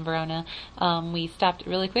hills in Verona, we stopped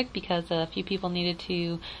really quick because a few people needed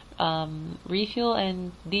to refuel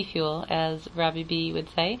and defuel, as Robbie B would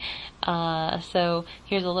say. So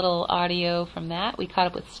here's a little audio from that. We caught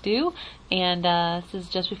up with Stu, and this is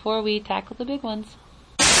just before we tackled the big ones.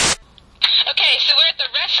 Okay, so we're at the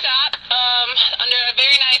rest stop under a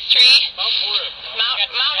very nice tree. Mount Horeb.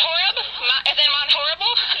 Mount Horeb? And then Mount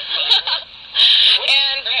Horrible?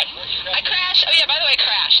 And I crashed. Oh yeah, by the way, I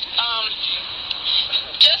crashed.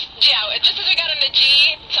 Just as we got on the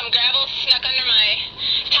G, some gravel snuck under my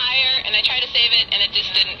tire, and I tried to save it, and it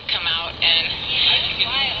just didn't come out. And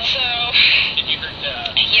so, did you hurt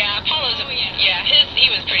that? Yeah, Apollo's. He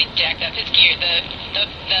was pretty jacked up. His gear, the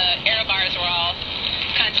aero bars were all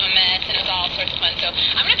kinds of a mess, and it was all sorts of fun. So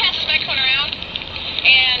I'm gonna pass this microphone around,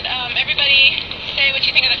 and everybody say what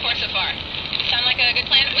you think of the course so far. Sound like a good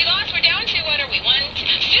plan? We lost. We're down to, what are we, 1, 2?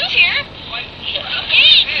 Stu's here.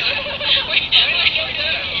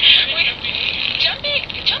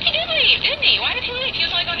 Jumpy did leave, didn't he? Why did he leave? He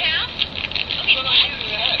was only going half? Okay.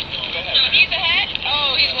 No, he's ahead?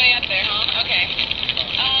 Oh, he's way up there, huh? Okay.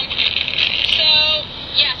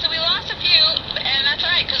 So we lost a few, and that's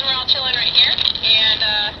alright, because we're all chilling right here. And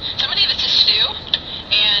so I'm going to give it to Stu,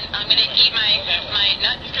 and I'm going to eat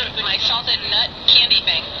my salted nut candy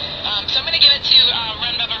thing. So I'm going to give it to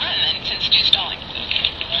Run Bubba Run, then, since Stu's stalling.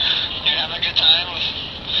 You're having a good time with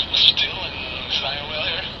Stu and Zion Will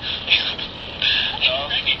here? No.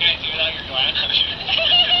 You guys do without your glasses.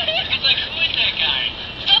 It's like, who is that guy?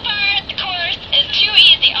 So far, the course is too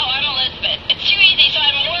easy. Oh, I'm Elizabeth. It's too easy, so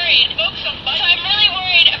I'm worried. So I'm really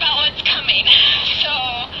worried about what's coming.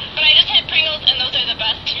 But I just had Pringles, and those are the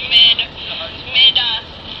best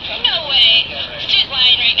no way. Stu's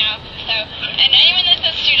lying right now. So, and anyone that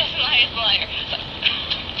says Stu doesn't lie is a liar. So.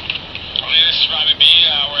 I mean, this is Robbie B.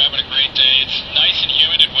 We're having a great day. It's nice and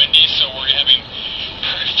humid and windy, so we're having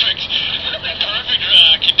perfect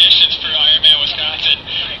conditions for Ironman Wisconsin.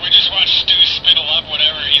 We just watched Stu spittle up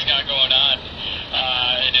whatever he's got going on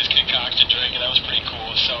in his concoction drink, and that was pretty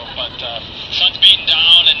cool. So, but sun's beating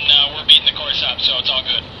down, and we're beating the course up, so it's all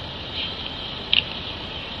good.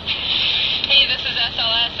 Hey, this is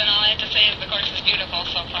SLS, and all I have to say is the course is beautiful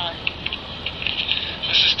so far.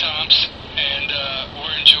 This is Tom's, and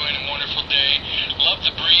we're enjoying a wonderful day. Love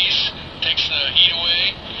the breeze, takes the heat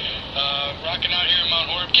away. Rocking out here in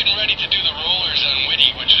Mount Horeb, getting ready to do the rollers on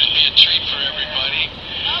Whitty, which would be a treat for everybody.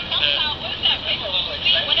 What was that?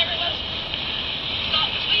 Sweet, whatever it was.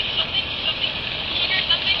 Sweet something? Sugar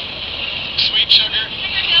something? Sweet sugar?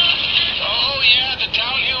 Sugar Hill. Oh, yeah, the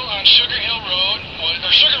downhill on Sugar Hill Road,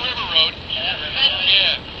 or Sugar River Road.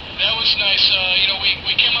 Yeah, that was nice.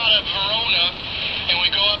 We came out of Verona, and we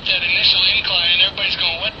go up that initial incline, and everybody's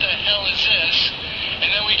going, what the hell is this? And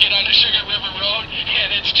then we get onto Sugar River Road,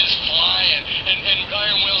 and it's just flying. And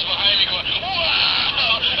Iron Will's behind me going,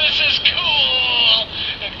 wow, this is cool!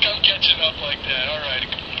 And come catching up like that. All right.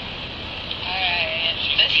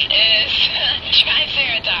 This is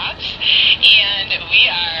Triceratops, and we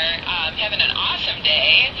are having an awesome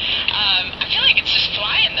day. I feel like it's just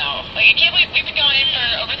flying, though. Like, I can't believe we've been going for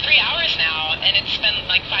over 3 hours now, and it's been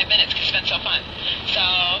like 5 minutes because it's been so fun. So,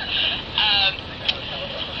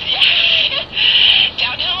 yeah.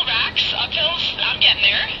 Downhill rocks, uphills, I'm getting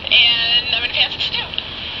there, and I'm going to pass it to Stu.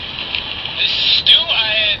 This is Stu.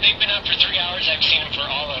 They've been up for 3 hours. I've seen them for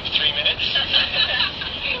all of 3 minutes.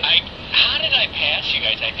 How did I pass you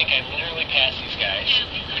guys? I think I literally passed these guys,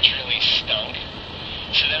 which really stunk.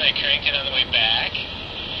 So then I cranked it on the way back,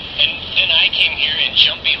 and then I came here and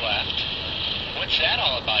Jumpy left. What's that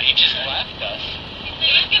all about? He just left us.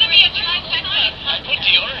 It was going to be a trifecta. I put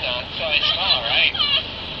deodorant on, so I smell all right.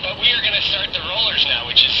 But we are going to start the rollers now,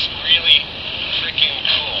 which is really freaking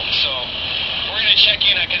cool. So we're going to check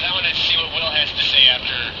in because I want to see what Will has to say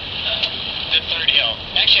after the third hill.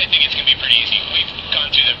 Actually, I think it's going to be pretty easy. We've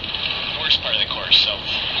gone through the worst part of the course, so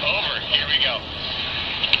over. Here we go.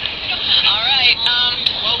 All right.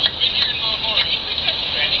 Well, we've been here in Mount Horeb.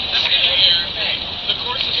 The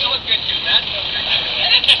course is so good, too.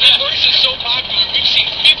 The course is so popular. We've seen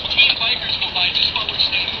 15 bikers go by just while we're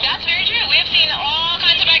standing. That's very true. We have seen all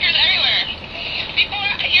kinds of bikers everywhere.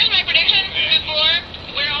 Here's my prediction. Before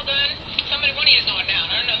we're all done, one of you is going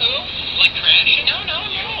down. I don't know who. Like Crash? No.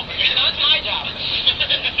 It's my job.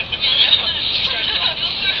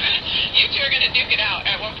 You two are going to duke it out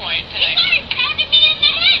at one point tonight.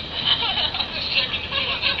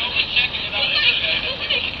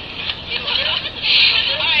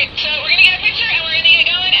 Alright, so we're going to get a picture and we're going to get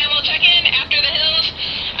going and we'll check in after the hills.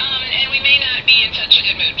 And we may not be in such a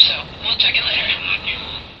good mood, so we'll check in later.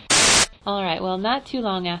 Alright, well, not too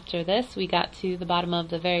long after this, we got to the bottom of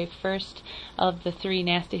the very first of the 3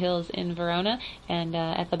 nasty hills in Verona, and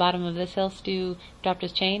at the bottom of this hill, Stu dropped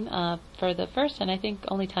his chain for the first and I think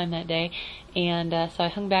only time that day, and so I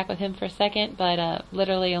hung back with him for a second, but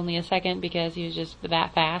literally only a second because he was just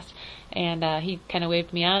that fast, and he kind of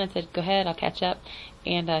waved me on and said, go ahead, I'll catch up,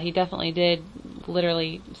 and he definitely did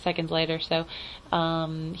literally seconds later. So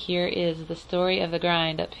here is the story of the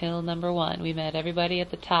grind up hill number 1. We met everybody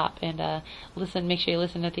at the top, and make sure you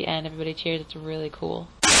listen at the end. Everybody cheers. It's really cool.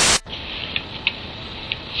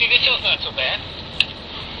 See, this hill's not so bad.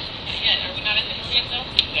 Yeah, are we not in the hill yet, though?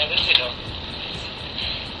 Yeah, this is a hill.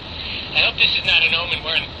 I hope this is not an omen.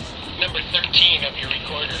 We're on number 13 of your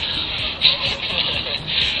recorder.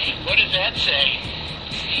 What does that say?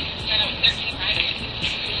 Yeah, that was 13, right?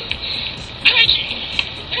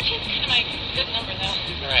 13 is kind of my good number, though.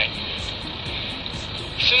 Right.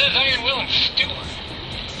 So there's Iron Will and Stu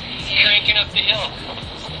cranking up the hill.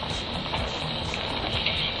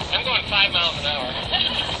 5 miles an hour.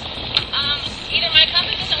 Either my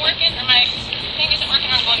compass isn't working or my thing isn't working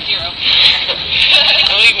or I'm going 0.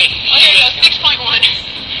 Believe me. Oh, there you go, 6.1.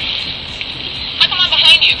 How come I'm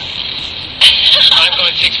behind you? I'm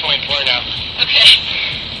going 6.4 now. Okay.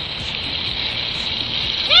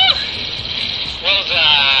 Woo! Will's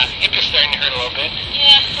hip is starting to hurt a little bit.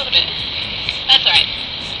 Yeah, a little bit. That's alright.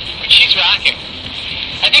 But she's rocking.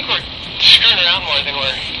 I think we're screwing around more than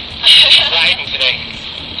we're riding today.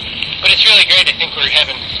 But it's really great. I think we're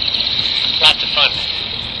having lots of fun.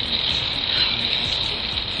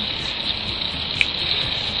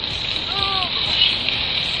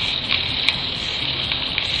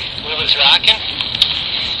 Will is rocking.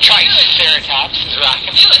 Triceratops is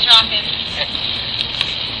rocking. Stu is rocking.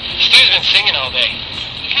 Stu's been singing all day.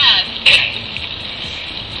 He has.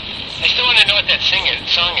 I still want to know what that song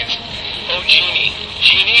is. Oh, Genie.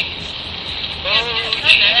 Genie? Oh,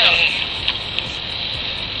 Genie.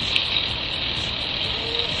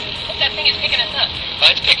 Hope that thing is picking us up. Oh,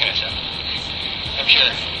 it's picking us up. I'm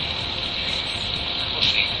sure. We'll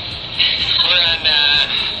see. We're on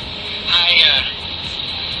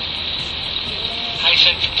high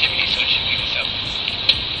sensitivity, so it should pick us up.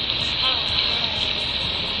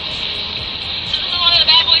 This is one of the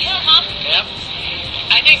bad boy hills, huh? Yep.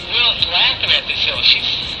 I think Will's laughing at this hill. She's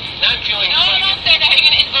not feeling No, don't say that.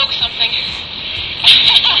 You're going to invoke something.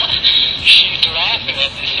 She's laughing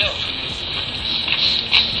at this hill.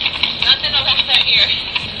 Nothing to laugh at here.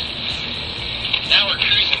 Now we're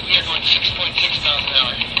cruising. We are going 6.6 miles an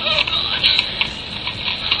hour. Oh, God.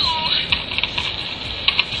 Oh.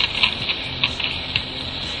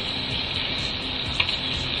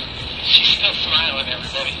 She's still smiling,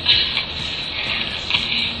 everybody.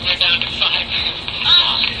 We're down to 5.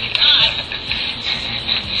 Oh, God.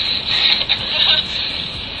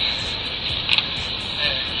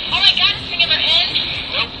 Oh, my God, this thing ever end?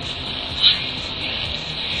 Nope.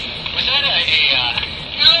 Was that No.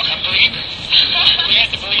 a bleep? We had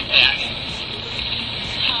to bleep that.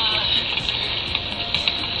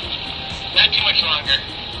 Not too much longer.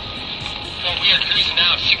 So we are cruising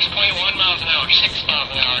now 6.1 miles an hour, 6 miles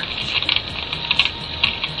an hour.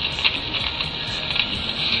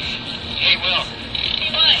 Hey, Will. Hey,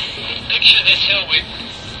 what? Picture this hill with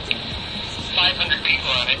 500 people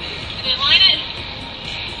on it. Did they line it?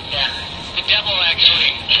 Yeah. The devil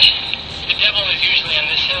is usually on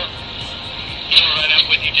this hill. He'll run up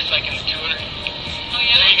with you just like in the tour. Oh,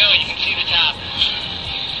 yeah? There you go, you can see the top.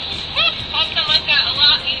 Woo! Hope someone's got a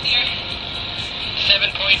lot easier.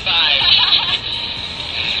 7.5.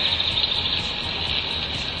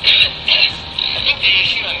 I think the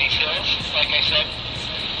issue on these hills, like I said,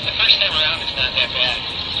 the first time around is not that bad.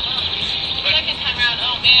 Second time around,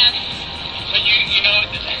 oh, man. But you know,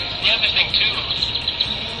 the other thing too,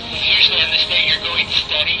 is usually on this day you're going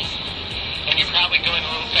steady, and you're probably going a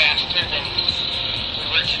little faster than we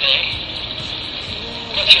were today.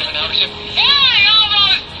 Plus you have an hour shift. Hey, all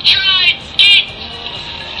those tri-geeks!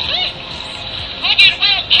 Look at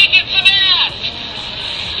Will kicking some ass!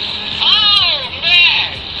 Oh,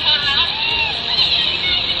 man!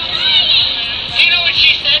 Do you know what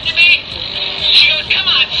she said to me? She goes, come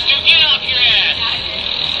on, Stu, get off your ass!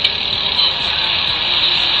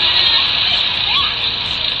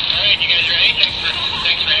 Alright, you guys ready? Thanks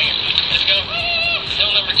for hanging. Let's go.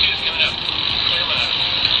 Hill number 2 is coming up. Clear them out.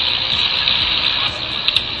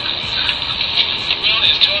 Will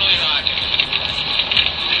is totally rocking.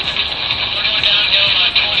 We're going downhill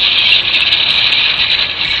about 20 feet.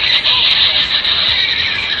 Oh,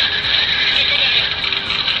 hey, go down here.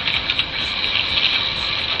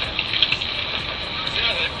 You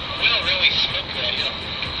know that Will really smoked that hill.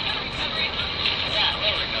 Yeah, a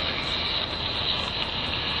little recovery.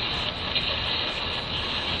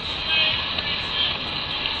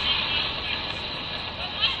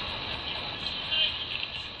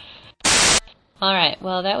 All right,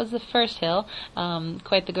 well, that was the first hill.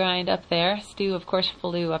 Quite the grind up there. Stu, of course,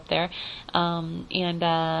 flew up there.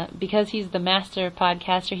 And because he's the master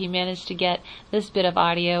podcaster, he managed to get this bit of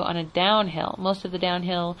audio on a downhill. Most of the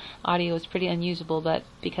downhill audio is pretty unusable, but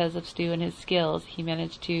because of Stu and his skills, he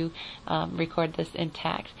managed to record this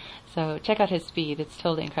intact. So check out his speed. It's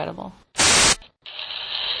totally incredible.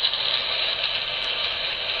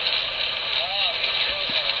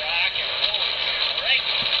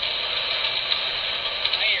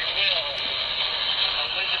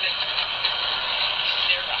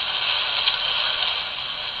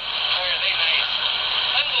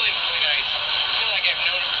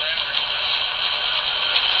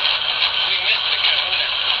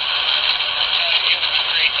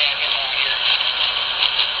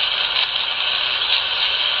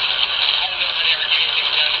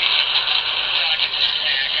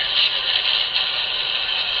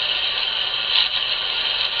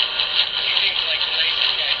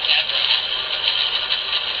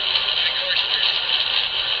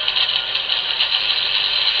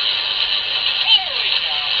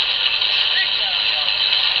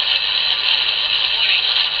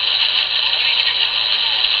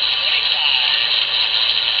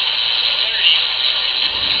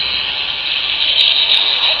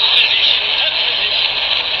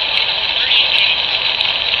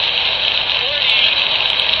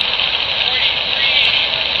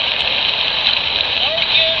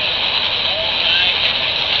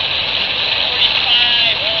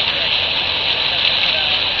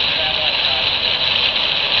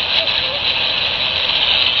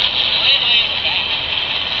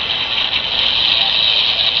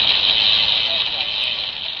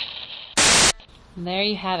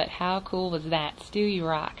 you have it. How cool was that? Stu, you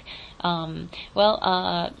rock. A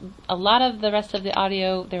lot of the rest of the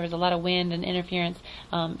audio, there was a lot of wind and interference,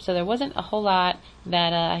 so there wasn't a whole lot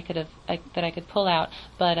that I could pull out.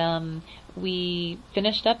 But we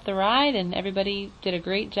finished up the ride, and everybody did a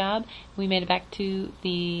great job. We made it back to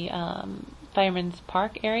the Fireman's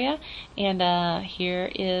Park area, and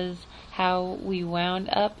here is how we wound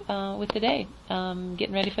up with the day,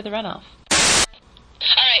 getting ready for the runoff.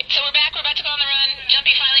 All right, so we're back. We're about to go on the run. Jumpy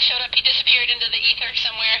finally showed up. He disappeared into the ether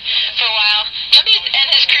somewhere for a while. Jumpy and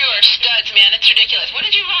his crew are studs, man. It's ridiculous. What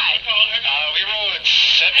did you ride? We rode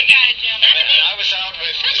 70. And I was out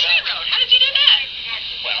with... That's what I rode. How did you do that?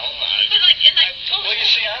 Well, well, you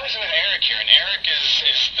see, I was with Eric here, and Eric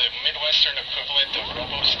is the Midwestern equivalent of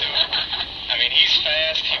Robo-Stu. I mean, he's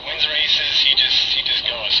fast, he wins races, he just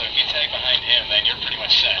goes. So if you tag behind him, then you're pretty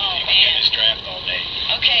much set. You can get his draft all day.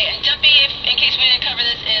 Okay, and Jumpy, in case we didn't cover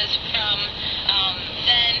this, is from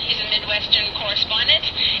Zen. He's a Midwestern correspondent.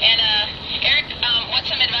 And Eric,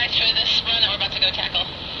 what's some advice for this run that we're about to go tackle?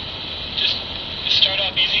 Just start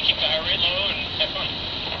off easy, keep the heart rate low, and have fun.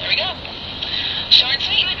 There we go. Short and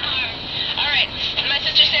sweet. All right, my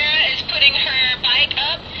sister Sarah is putting her bike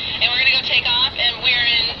up, and we're gonna go take off. And we're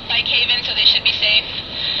in Bike Haven, so they should be safe.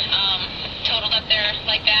 Totaled up there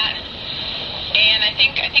like that, and I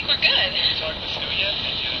think we're good. Talk to Stu yet?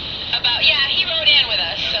 He rode in with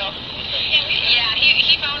us, so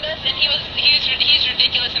he found us, and he's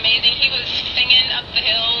ridiculous, amazing. He was singing up the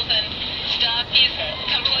hills and stuff. He's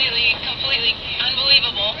completely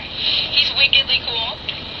unbelievable. He's wickedly cool.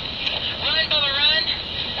 Run, Bubba, run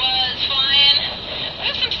was flying. We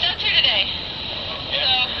have some studs here today.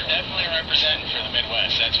 Yeah, we're definitely representing for the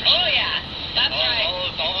Midwest, that's for sure. Oh, yeah, that's right.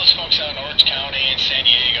 All those folks out in Orange County and San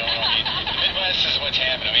Diego, the Midwest is what's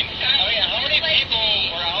happening. I mean, how many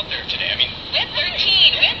people were out there today? I mean, we had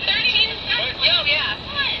 13. Oh, yeah.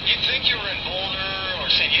 You'd think you were in Boulder or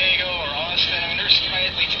San Diego or Austin. I mean, there's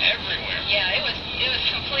triathletes everywhere. Yeah, it was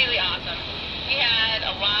completely awesome. We had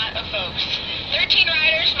a lot of folks. 13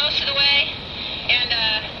 riders most of the way, and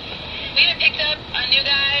we even picked up a new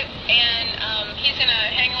guy, and he's going to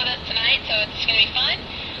hang with us tonight, so it's going to be fun.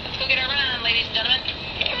 Let's go get our run on, ladies and gentlemen.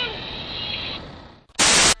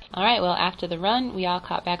 All right, well, after the run, we all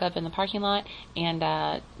caught back up in the parking lot and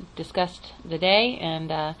discussed the day and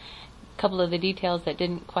a couple of the details that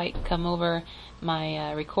didn't quite come over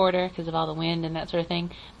my recorder because of all the wind and that sort of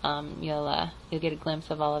thing. You'll get a glimpse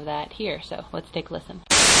of all of that here, so let's take a listen.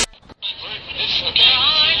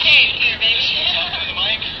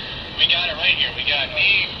 We got it right here. We got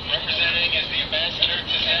me representing as the ambassador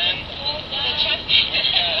to Zen.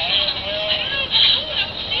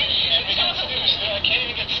 And we got Stu. I can't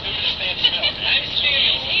even get Stu to stand still.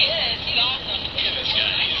 He is. He's awesome. Look at this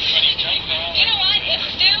guy. He's jumping around. You know what? If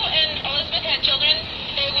Stu and Elizabeth had children,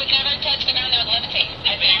 they would never touch the ground. They would levitate.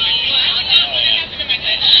 I think.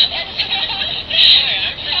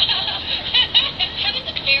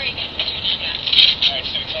 Very good. All right,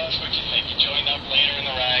 Stu, tell us what you think. You joined up later in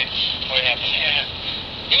the ride. What happened? Yeah,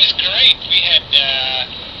 it was great. We had the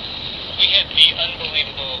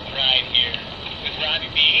unbelievable ride here with Robbie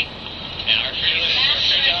B. And our fearless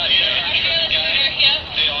guy.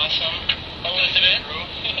 Did awesome. Elizabeth, who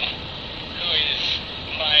is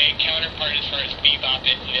my counterpart as far as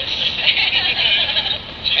bebop-itness.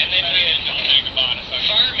 And then we had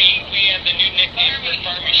Farmy. We had the new nickname for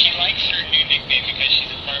Farmy. She likes her new nickname because she's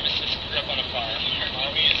a pharmacist, grew up on a farm.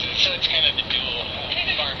 So it's kind of the dual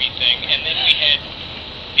Farmy thing. And then we had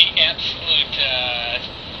the absolute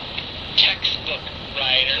textbook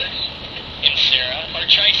rider in Sarah, or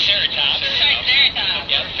Triceratops.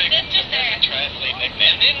 Perfect triathlete nickname.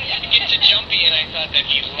 And then get to Jumpy, and I thought that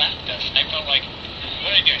he left us. I felt like,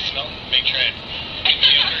 what did I do? I smelled him. Make sure I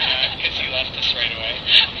killed or not, because he left us right away.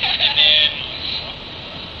 And then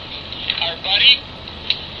our buddy,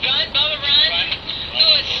 Bubba Run, who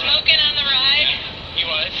was smoking on the ride. He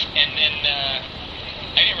was. And then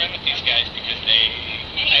I didn't run with these guys because I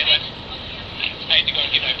had to go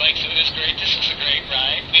and get my bike, so it was great. This was a great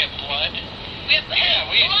ride. We have blood.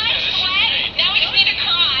 Blood, sweat. Now we just need to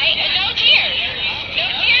cry, and no tears. No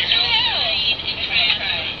tears from the hills.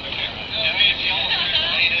 And then if you all heard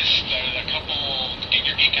the latest, a couple Get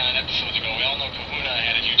Your Geek on episodes ago, we all know Kahuna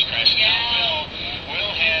had a huge crash. Yeah.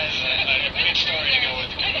 Will has a good story to go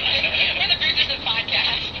with Kahuna. We're the Bridgerton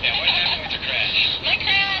podcast. Yeah, what happened with your crash? My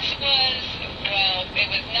crash was,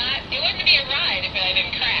 it wouldn't be a ride if I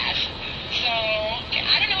didn't crash. So,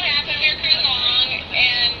 I don't know what happened. We were cruising along,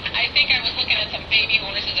 and I think I was looking at some baby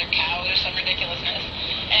horses or cows or some ridiculousness.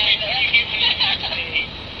 And a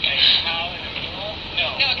cow and a mule?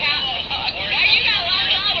 No. No, cow. You got a lot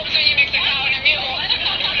of problems when you mix a cow and a mule.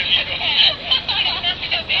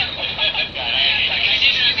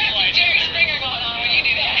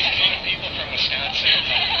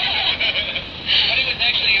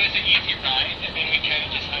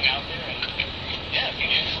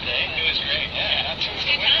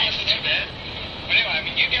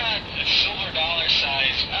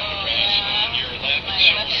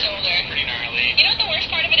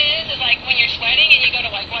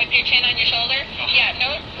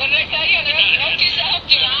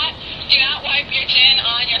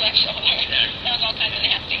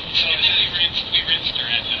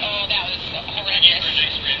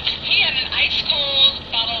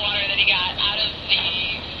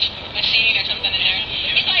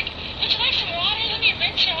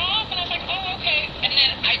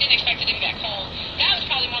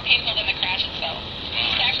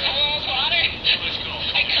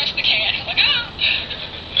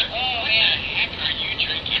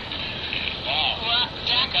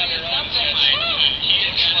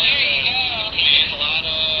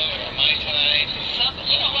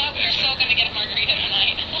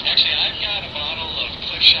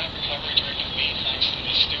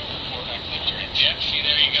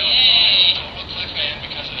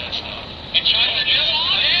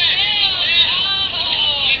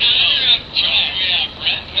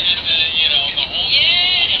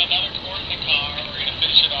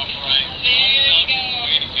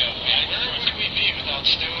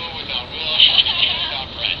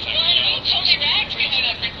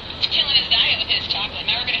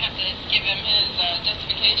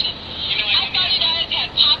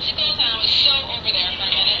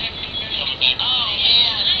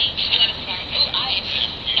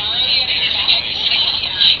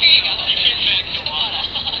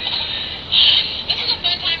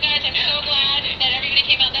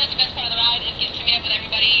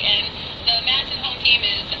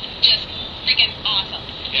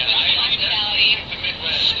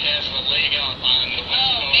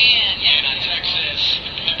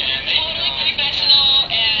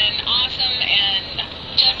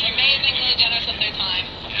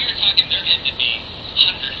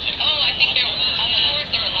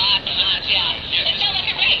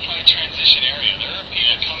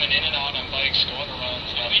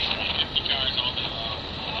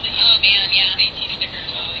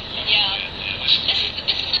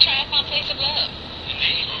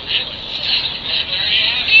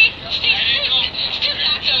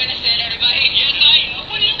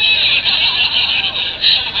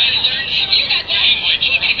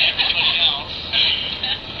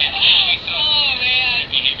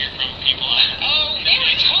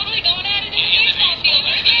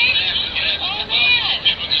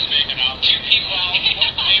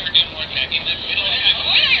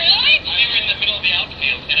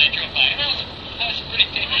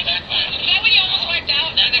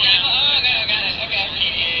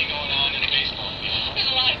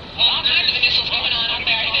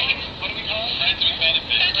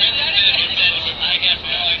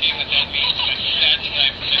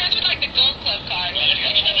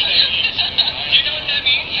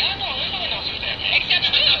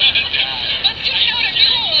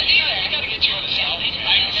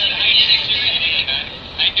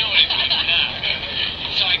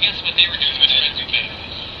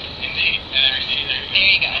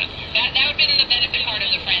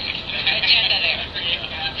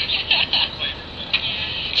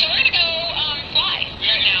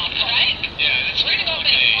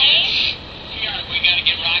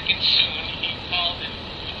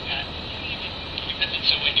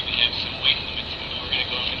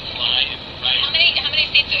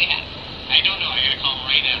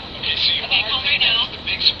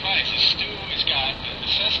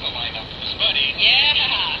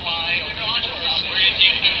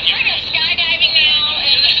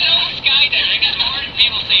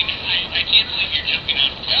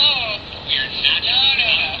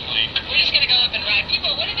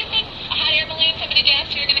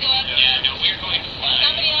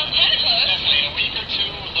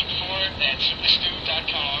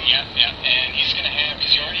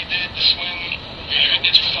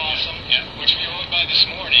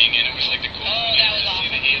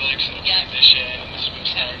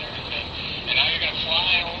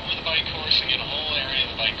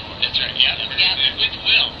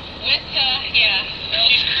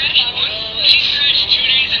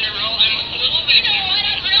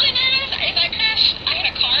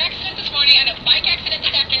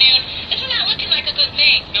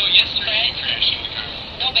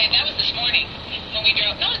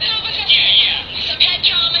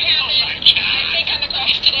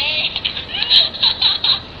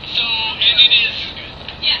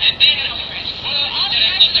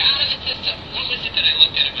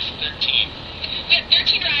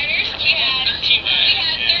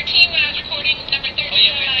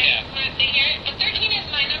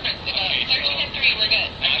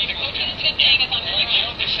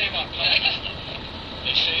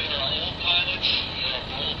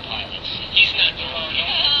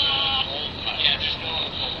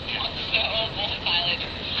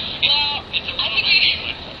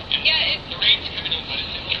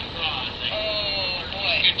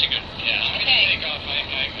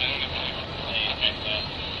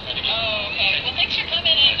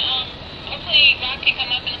 Rob can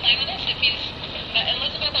come up and play with us if he's.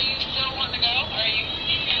 Elizabeth, are you still wanting to go? Or are you?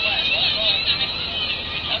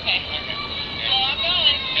 Okay. Well, I'm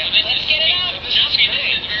going. Let's get it out. This is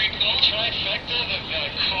great. It's very cool. Trifecta, the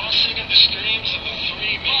crossing of the streams of the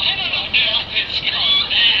three meetings. Well, I don't know how it's called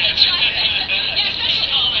that. Yeah, especially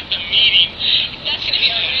Call it the meeting. that's going to be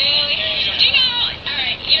really. Do you know? All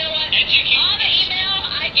right. You know what? All the email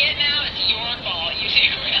I get now is your fault. You do,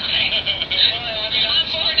 really. I'm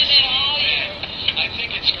forwarding it all you. I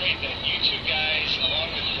think it's great that you two guys,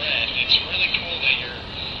 along with Brett, it's really cool that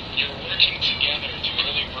you're working together to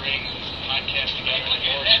really bring this podcast together.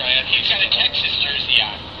 He's got a Texas jersey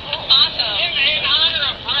on. Awesome. In honor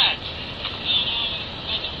of Brett.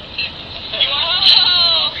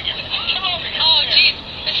 Whoa. Come over here. Oh, geez.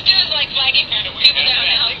 This dude's like flagging people down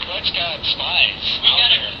now. I think Brett's got spies.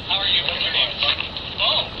 How are you? What's your name?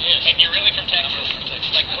 Oh, yes. And you're really from Texas?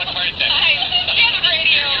 Like, what part of Texas? Stand up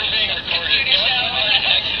radio. You're being recorded.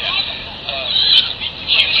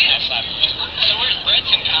 So where's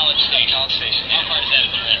Brett's in College Station? College Station. How far is that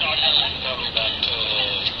in the red? Probably about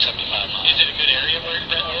 75 miles. Is it a good area where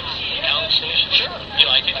Brett lives? College Station? Sure. You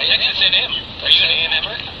like it? Texas A&M. Are you an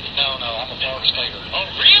A&Mer? No, I'm a Florida Stater. Oh,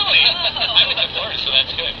 really? I went to Florida, so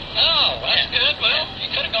that's good. Oh, that's good. Well,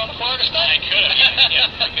 you could have gone to Florida State. I could have.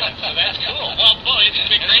 Yeah, good. So that's cool. Well, it's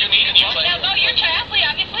been great meeting you. Now, Bo, you're a triathlete,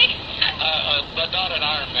 obviously. But not an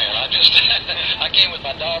Ironman. I came with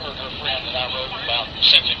my daughter and her friend, and I rode about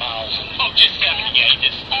 70 miles. Oh, just 70. Yeah, you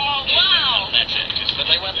just. Oh, wow. That's it.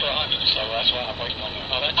 But they went for 100, so that's why I'm waiting on them.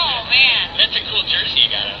 Oh, that's Oh, man. That's a cool jersey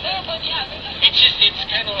you got on. Oh, good job. It's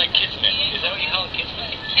kind of like Kismet. Is that what you call it,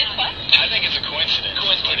 Kismet? It's what? I think it's a coincidence.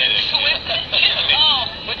 Coincidence. Oh,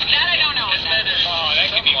 that I don't know. Kismet or that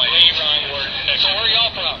could be way wrong word. So where are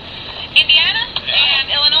y'all from? Indiana and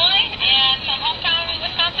Illinois and some hometown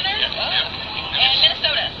Wisconsiners and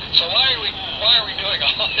Minnesota. So why are we doing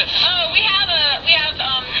all this? Oh, we have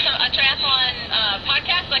a triathlon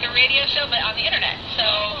podcast, like a radio show, but on the internet. So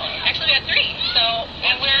actually, we have 3. So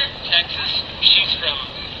and we're Texas. She's from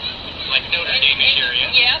like Notre Dame-ish area.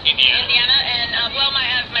 Yeah, Indiana. and well,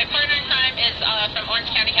 my partner in crime is from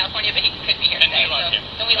Orange County, California, but he could be here And today. we love him.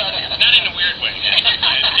 So we love him. Not in a weird way.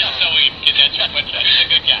 Just so we get that straight. But he's a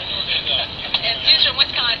good guy. And Sue's from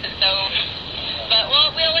Wisconsin, so. But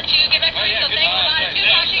we'll let you get back to it. So thanks a lot. Good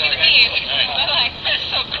talking to you. Bye-bye. That's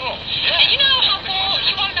so cool. And you know how cool?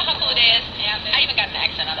 You want to know how cool it is? I even got an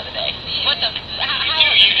accent out of the day. What the?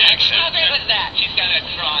 How great was that? She's got a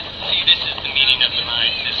cross. See, this is the meaning of the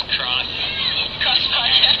mind. This cross.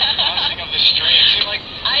 Crossing of the streams. You're like,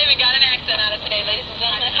 I even got an accent out of today, ladies and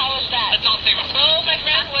gentlemen. How was that? Let's all say what's Well, my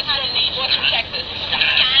friend was from Texas.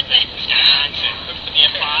 Wisconsin. The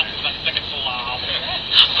applause is like second to law.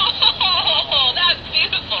 Oh, that was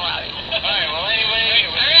beautiful, Robbie. all right. Well, anyway, it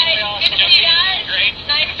was All right, really awesome. good to see you guys. Great.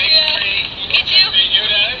 Nice to meet you. You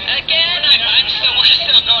guys? Again. We're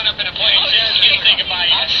still going up in a plane. Just to say goodbye.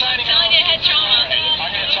 I'm signing off. Telling you head trauma.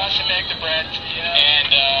 I'm going to toss it back to Brett.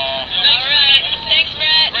 And All right. Thanks,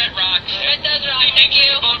 Brett. Brett rocks. Brett does rock. Hey, Thank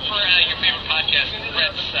you. Vote for your favorite podcast.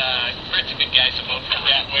 Brett's a good guy, so vote for him.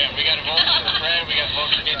 Yeah, we got to vote for Brett. We got to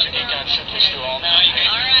vote for Get Your Geek on Simply Stew all No, night. you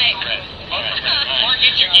guys All right. Brett. Vote for Brett. Or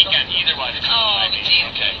Get Your Geek on either one. Oh, geez.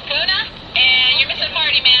 Okay. Kuna, and you're missing a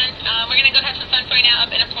party, man. We're going to go have some fun for you now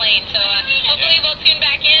up in a plane. So hopefully we'll tune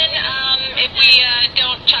back in if we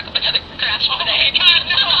don't chalk up another crash today.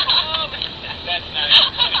 That's nice.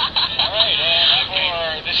 All right,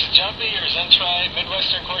 and this is Jumpy, your Zentribe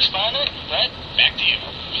Midwestern correspondent. Brett, back to you.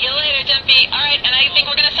 See you later, Jumpy. All right, and I think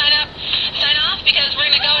we're going to sign off because we're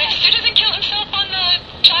going to go. Stu doesn't kill himself on the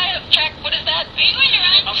track. What is that? Are you going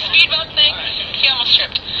to run? Speed bump thing. He almost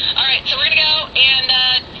tripped. All right, so we're going to go, and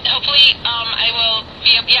hopefully I will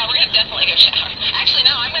be. Yeah, we're going to definitely go shower. Actually,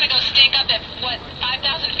 no, I'm going to go stink up at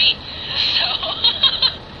 5,000 feet. So,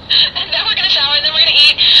 and then we're going to shower, and then we're going to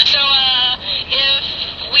eat. So if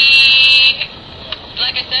we,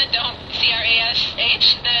 like I said, don't see our ASH,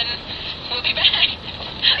 then we'll be back.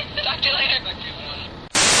 Talk to you later.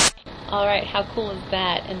 All right, how cool is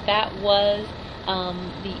that? And that was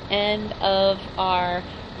the end of our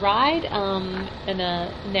ride. And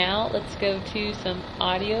now let's go to some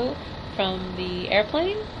audio from the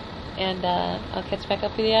airplane, and I'll catch back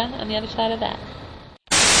up with you on the other side of that.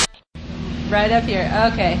 Right up here.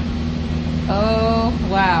 Okay. Oh,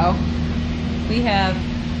 wow. We have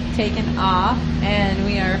taken off, and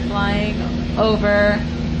we are flying over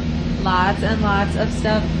lots and lots of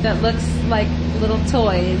stuff that looks like little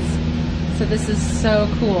toys. So this is so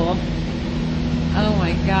cool. Oh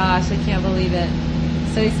my gosh, I can't believe it.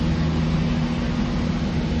 So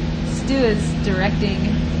Stu is directing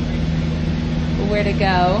where to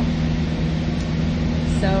go.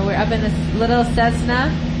 So we're up in this little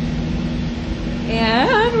Cessna,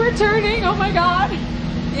 and we're turning. Oh my God!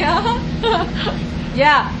 Yeah,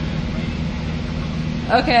 yeah.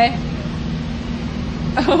 Okay.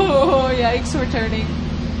 Oh yikes! We're turning.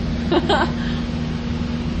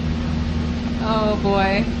 Oh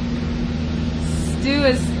boy. Stu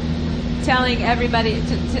is telling everybody.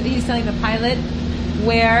 He's telling the pilot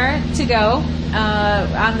where to go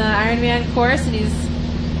on the Ironman course, and he's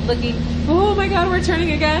looking. Oh my God, we're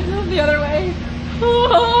turning again the other way.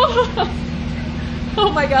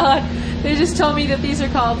 Oh my God, they just told me that these are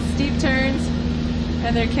called steep turns,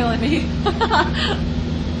 and they're killing me.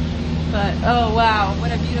 But oh wow,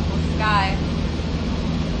 what a beautiful sky.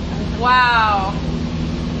 Wow.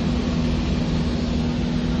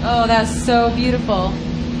 Oh, that's so beautiful.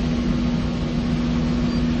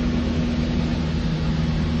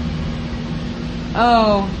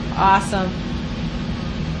 Oh, awesome.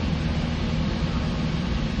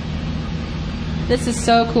 This is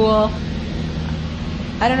so cool.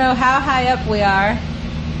 I don't know how high up we are.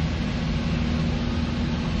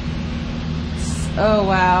 Oh,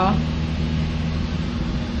 wow.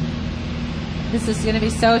 This is going to be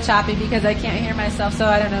so choppy because I can't hear myself, so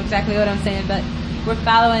I don't know exactly what I'm saying, but we're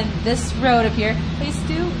following this road up here. Hey,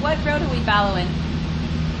 Stu, what road are we following?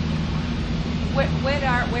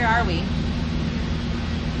 Where are we?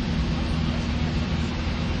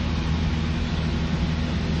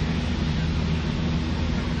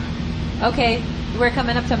 Okay, we're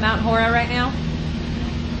coming up to Mount Hora right now.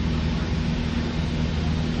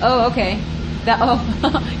 Oh, okay.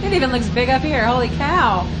 It even looks big up here. Holy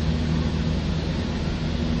cow.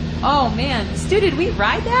 Oh man, Stu, did we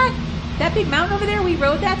ride that? That big mountain over there, we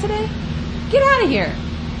rode that today? Get out of here.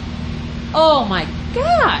 Oh my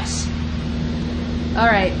gosh.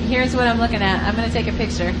 Alright, here's what I'm looking at. I'm going to take a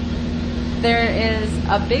picture. There is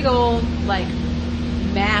a big old,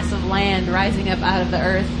 mass of land rising up out of the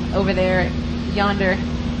earth over there, yonder,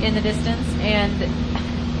 in the distance. And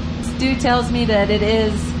Stu tells me that it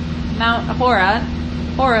is Mount Horeb.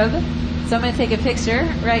 So I'm going to take a picture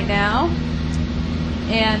right now.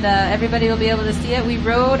 And everybody will be able to see it. We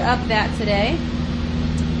rode up that today.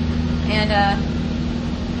 And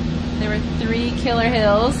there were 3 killer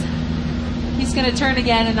hills. He's going to turn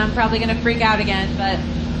again, and I'm probably going to freak out again, but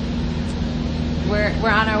we're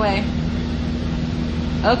on our way.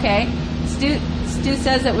 Okay. Stu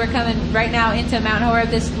says that we're coming right now into Mount Horeb.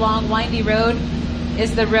 This long, windy road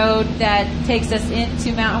is the road that takes us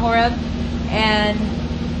into Mount Horeb. And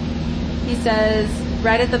he says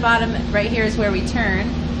right at the bottom, right here is where we turn.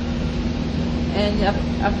 And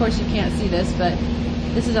of course you can't see this, but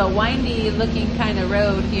this is a windy looking kind of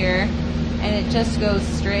road here. And it just goes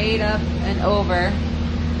straight up and over.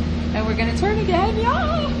 And we're going to turn again.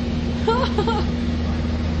 Yeah!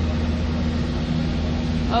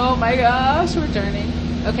 Oh my gosh, we're turning.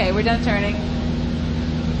 Okay, we're done turning.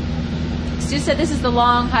 Stu said this is the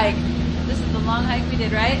long hike. This is the long hike we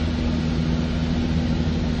did, right?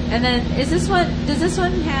 And then does this one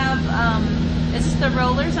have, is this the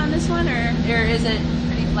rollers on this one, or is it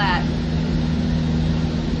pretty flat?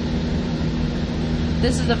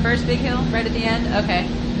 This is the first big hill right at the end? Okay.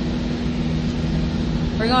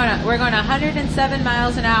 We're going 107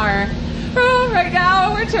 miles an hour. Oh, right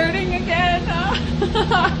now we're turning again.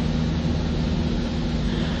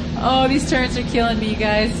 Oh, these turns are killing me, you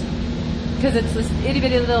guys. Because it's this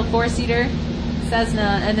itty-bitty little 4-seater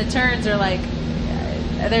Cessna, and the turns are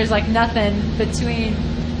there's nothing between.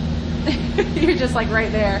 You're just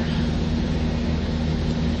right there.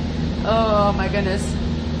 Oh my goodness.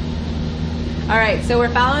 Alright, so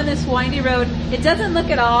we're following this windy road. It doesn't look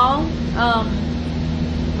at all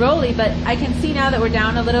rolly, but I can see now that we're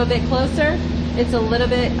down a little bit closer. It's a little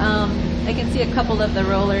bit, I can see a couple of the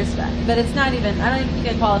rollers, but it's not even, I don't even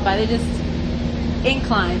think I qualify. They're just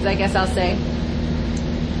inclines, I guess I'll say.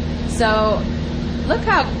 So look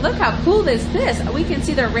how cool is this. We can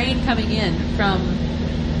see the rain coming in from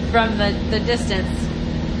the distance.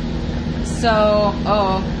 So,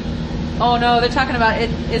 oh no, they're talking about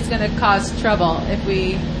it's going to cause trouble if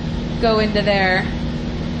we go into there.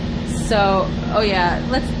 So, oh yeah,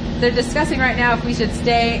 they're discussing right now if we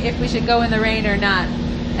should go in the rain or not.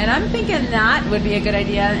 And I'm thinking not would be a good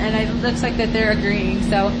idea, and it looks like that they're agreeing.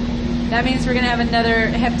 So that means we're going to have another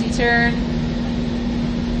hefty turn,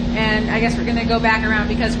 and I guess we're going to go back around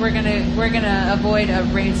because we're going to avoid a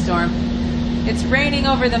rainstorm. It's raining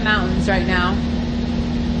over the mountains right now.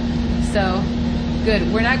 So,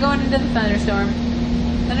 good. We're not going into the thunderstorm.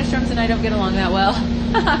 Thunderstorms and I don't get along that well.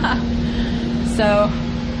 So,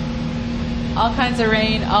 all kinds of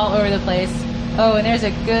rain all over the place. Oh, and there's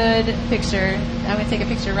a good picture. I'm going to take a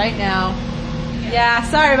picture right now. Yeah,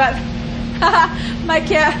 sorry about my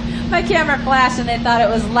camera flashed and they thought it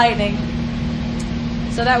was lightning.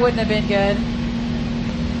 So that wouldn't have been good.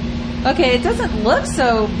 Okay, it doesn't look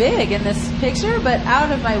so big in this picture, but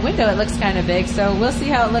out of my window it looks kind of big, so we'll see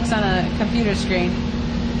how it looks on a computer screen.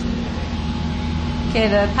 Okay,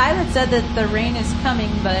 the pilot said that the rain is coming,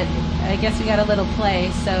 but I guess we got a little play,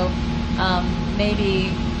 so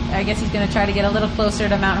maybe, I guess he's going to try to get a little closer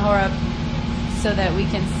to Mount Horeb so that we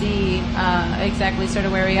can see exactly sort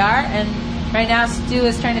of where we are. And right now Stu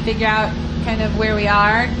is trying to figure out kind of where we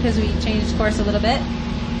are because we changed course a little bit.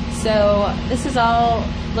 So this is all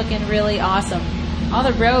looking really awesome. All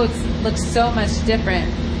the roads look so much different.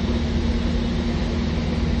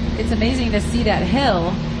 It's amazing to see that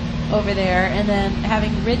hill over there, and then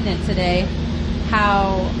having ridden it today,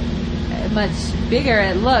 how much bigger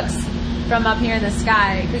it looks from up here in the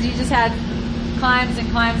sky, because you just had climbs and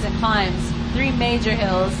climbs and climbs. 3 major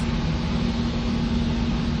hills.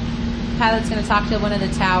 Pilot's going to talk to one of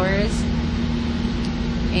the towers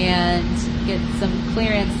and get some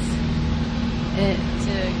clearance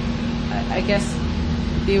to, I guess,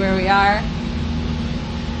 be where we are.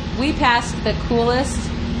 We passed the coolest,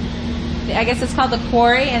 I guess it's called the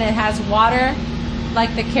quarry, and it has water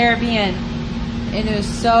like the Caribbean, and it was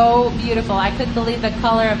so beautiful. I couldn't believe the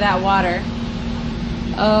color of that water.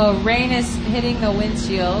 Oh, rain is hitting the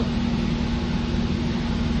windshield.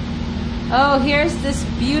 Oh, here's this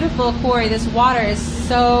beautiful quarry. This water is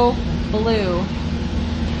so blue.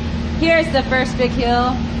 Here's the first big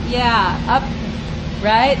hill. Yeah, up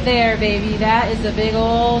right there, baby. That is a big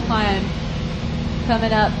old climb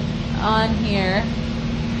coming up on here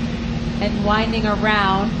and winding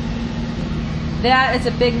around. That is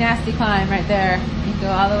a big nasty climb right there. You can go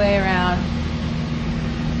all the way around.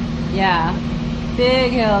 Yeah,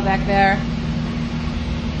 big hill back there.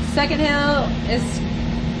 Second hill is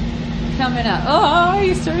coming up. Oh,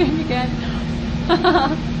 he's turning again.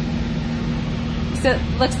 So it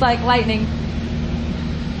looks like lightning.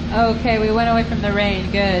 Okay, we went away from the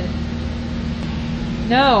rain. Good.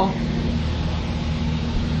 No.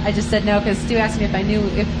 I just said no because Stu asked me if I knew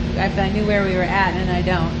where we were at, and I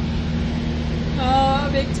don't. Oh,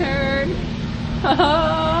 big turn.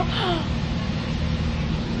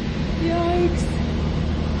 Yikes.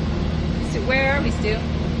 So where are we, Stu?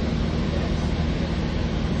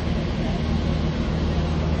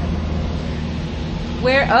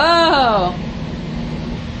 Where? Oh!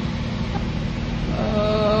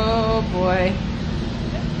 Oh, boy.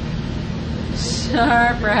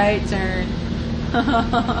 Sharp right turn.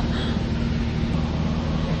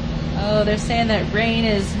 Oh, they're saying that rain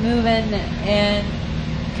is moving and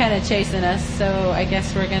kind of chasing us, so I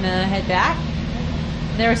guess we're going to head back.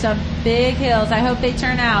 There are some big hills. I hope they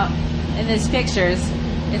turn out in these pictures.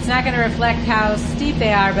 It's not going to reflect how steep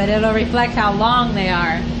they are, but it'll reflect how long they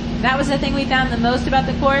are. That was the thing we found the most about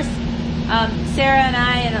the course. Sarah and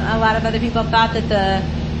I and a lot of other people thought that the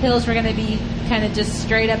hills were going to be kind of just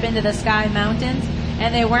straight up into the sky mountains,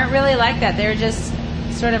 and they weren't really like that. They were just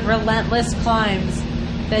sort of relentless climbs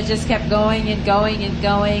that just kept going and going and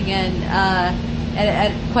going, and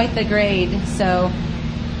at quite the grade. So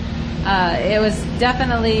it was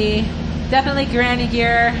definitely granny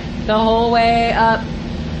gear the whole way up,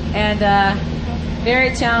 and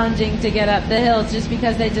very challenging to get up the hills just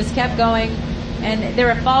because they just kept going, and there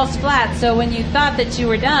were false flats. So when you thought that you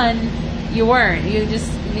were done, you weren't. You just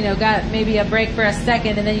got maybe a break for a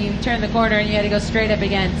second, and then you turned the corner and you had to go straight up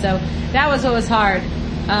again. So that was what was hard.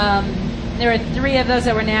 There were 3 of those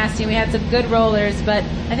that were nasty. We had some good rollers, but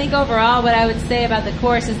I think overall what I would say about the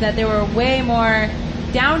course is that there were way more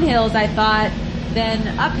downhills, I thought, than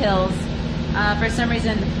uphills. For some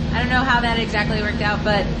reason, I don't know how that exactly worked out,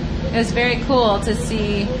 but it was very cool to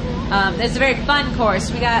see. It's a very fun course.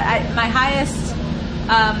 We got my highest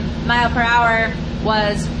mile per hour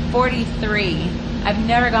was 43. I've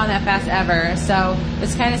never gone that fast ever, so it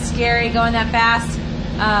was kind of scary going that fast.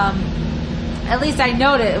 At least I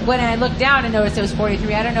noticed when I looked down and noticed it was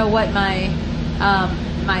 43. I don't know what my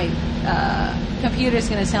computer's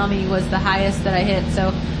going to tell me was the highest that I hit,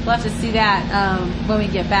 so we'll have to see that when we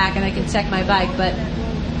get back, and I can check my bike. But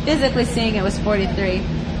physically seeing it was 43,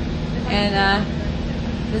 and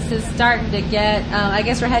this is starting to get. I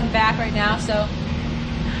guess we're heading back right now. So,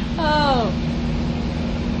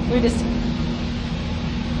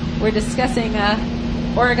 we're discussing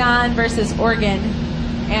Oregon versus Oregon.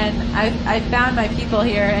 And I found my people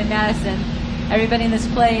here in Madison. Everybody in this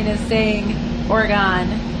plane is saying Oregon.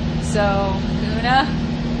 So, Una,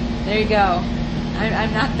 there you go.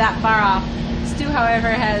 I'm not that far off. Stu, however,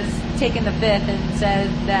 has taken the 5th and says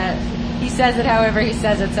that he says it however he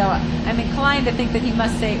says it. So I'm inclined to think that he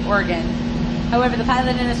must say Oregon. However, the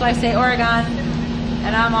pilot and his wife say Oregon,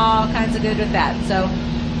 and I'm all kinds of good with that. So,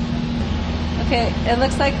 okay, it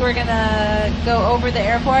looks like we're gonna go over the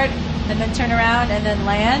airport and then turn around and then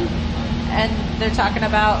land. And they're talking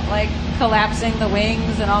about like collapsing the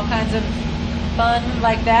wings and all kinds of fun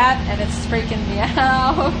like that, and it's freaking me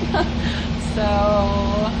out. So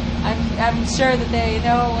I'm sure that they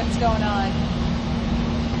know what's going on.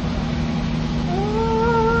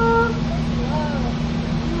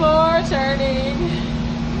 More turning.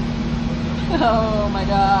 Oh my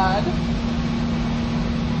God.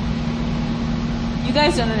 You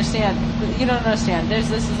guys don't understand. You don't understand. This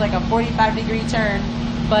is like a 45-degree turn,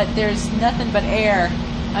 but there's nothing but air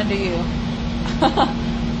under you.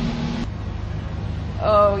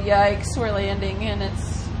 Oh, yikes. We're landing and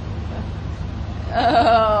it's...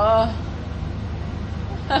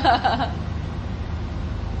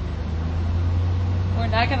 We're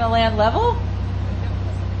not going to land level?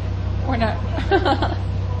 We're not.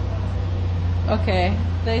 Okay.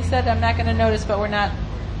 They said I'm not going to notice, but we're not.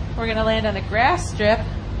 We're going to land on a grass strip.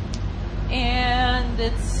 And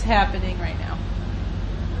it's happening right now.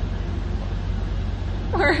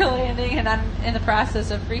 We're landing, and I'm in the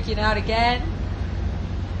process of freaking out again.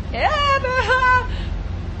 Yeah,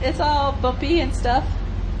 it's all bumpy and stuff.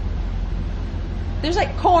 There's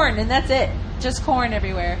like corn, and that's it. Just corn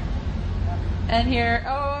everywhere. And here,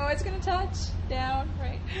 oh, it's going to touch down,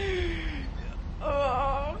 right?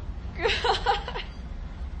 Oh, God.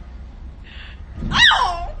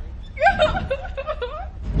 Oh!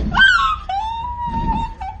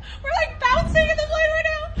 We're like bouncing in the plane right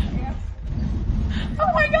now.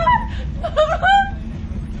 Oh my God!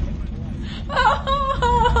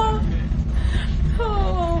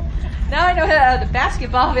 Oh. Now I know how the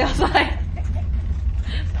basketball feels like.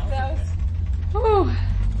 Whew.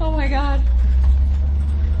 Oh my God.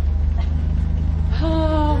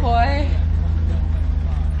 Oh boy.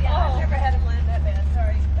 Yeah, I've never had him land that bad.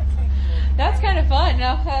 Sorry. That's kind of fun.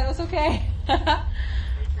 No, that was okay.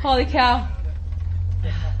 Holy cow.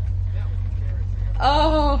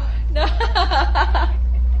 Oh, no.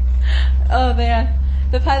 Oh, man.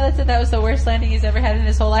 The pilot said that was the worst landing he's ever had in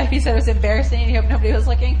his whole life. He said it was embarrassing and he hoped nobody was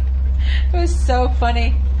looking. It was so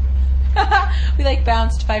funny. We like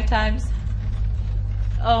bounced 5 times.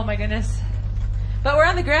 Oh, my goodness. But we're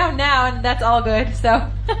on the ground now, and that's all good, so.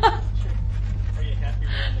 Are you happy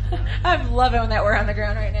we're on the ground? I'm loving that we're on the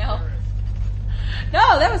ground right now.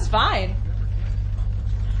 No, that was fine.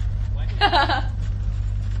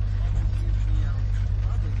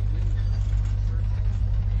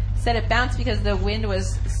 Said it bounced because the wind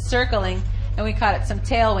was circling, and we caught some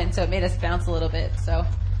tailwind, so it made us bounce a little bit. So,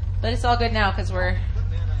 but it's all good now because we're.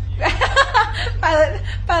 Pilot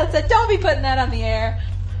said, "Don't be putting that on the air."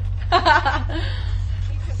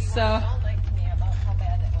 So.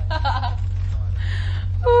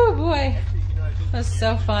 Oh boy, that was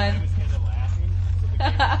so fun.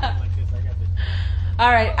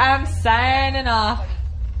 All right, I'm signing off.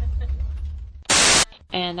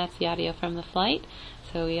 And that's the audio from the flight.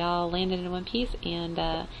 So we all landed in one piece, and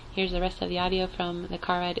here's the rest of the audio from the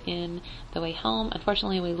car ride in the way home.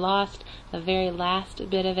 Unfortunately, we lost the very last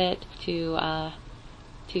bit of it to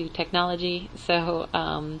technology. So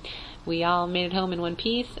we all made it home in one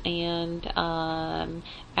piece, and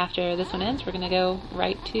after this one ends, we're going to go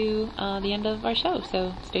right to the end of our show.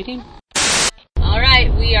 So stay tuned. All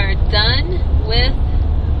right, we are done with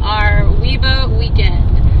our WIBA weekend.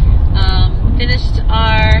 Finished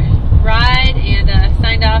our ride and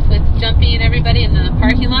signed off with Jumpy and everybody in the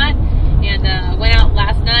parking lot, and went out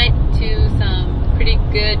last night to some pretty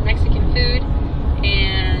good Mexican food,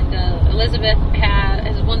 and Elizabeth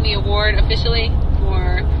has won the award officially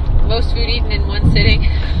for most food eaten in one sitting.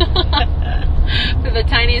 For the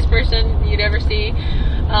tiniest person you'd ever see.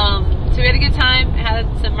 So we had a good time, had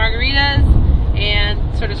some margaritas,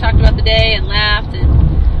 and sort of talked about the day and laughed,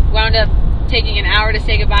 and wound up taking an hour to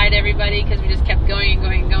say goodbye to everybody because we just kept going and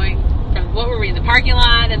going and going. From what were we in the parking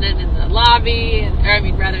lot, and then in the lobby,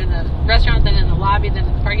 rather in the restaurant, then in the lobby, then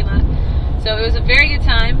in the parking lot. So it was a very good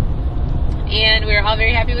time, and we were all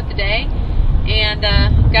very happy with the day. And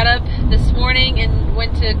got up this morning and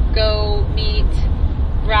went to go meet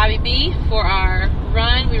Robbie B for our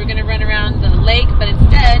run. We were going to run around the lake, but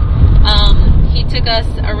instead he took us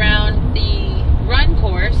around the run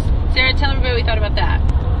course. Sarah, tell everybody what we thought about that.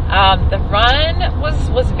 The run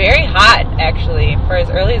was very hot, actually, for as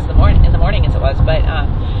early as in the morning as it was. But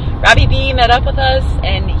Robbie B met up with us,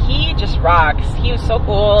 and he just rocks. He was so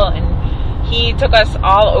cool, and he took us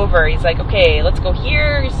all over. He's like, okay, let's go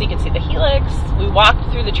here so you can see the helix. We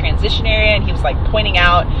walked through the transition area, and he was like pointing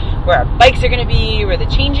out where our bikes are going to be, where the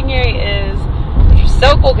changing area is. There's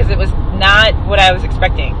so cool because it was not what I was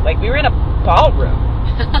expecting. Like, we were in a ballroom,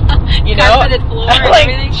 you know? Carpeted floor and like,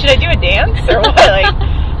 everything. should I do a dance or what? Like,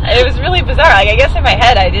 it was really bizarre. Like, I guess in my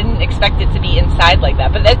head I didn't expect it to be inside like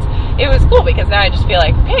that, but it was cool because now I just feel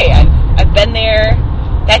like, hey, I've been there.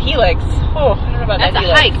 That helix, oh, I don't know about That's that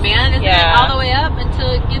helix. That's a hike, man. Isn't it all the way up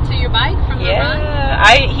until you get to your bike from the run?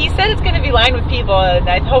 Yeah, he said it's going to be lined with people, and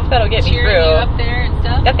I hope that'll get me through. Cheering you up there and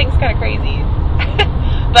stuff? That thing's kind of crazy.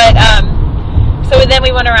 But, so then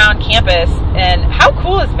we went around campus, and how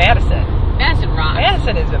cool is Madison? Madison rocks.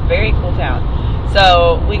 Madison is a very cool town.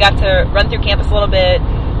 So we got to run through campus a little bit.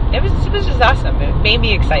 It was just awesome. It made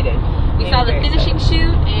me excited. We saw the finishing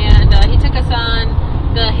chute, and he took us on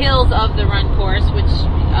the hills of the run course, which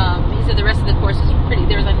he said the rest of the course was pretty.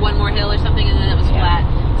 There was like one more hill or something, and then it was flat.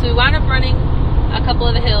 So we wound up running a couple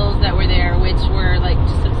of the hills that were there, which were like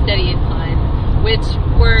just some steady incline, which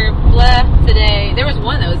were today. There was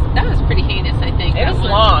one that was pretty heinous. I think it was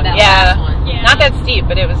long. Last one. Yeah, not that steep,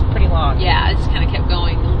 but it was pretty long. Yeah, it just kind of kept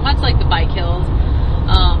going, much like the bike hills.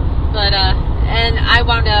 And I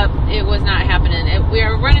wound up. It was not happening. We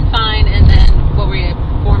were running fine, and then what were we?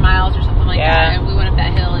 4 miles or something like that, and we went up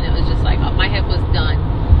that hill, and it was just like my hip was done,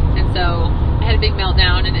 and so I had a big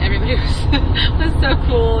meltdown, and everybody was so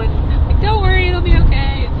cool, and like, don't worry, it'll be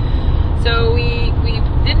okay. So we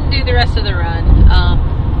didn't do the rest of the run,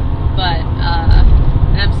 but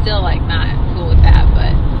and I'm still like not cool with that,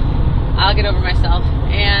 but I'll get over myself.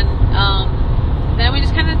 And then we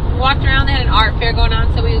just kind of walked around. They had an art fair going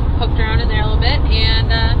on, so we poked around in there a little bit,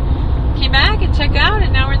 and came back and checked out,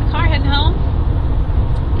 and now we're in the car heading home.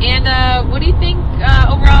 And what do you think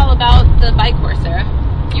overall about the bike course, Sarah?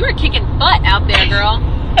 You were kicking butt out there, girl.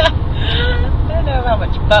 I don't know how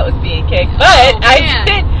much butt was being kicked, but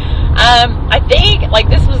I think like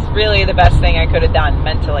this was really the best thing I could have done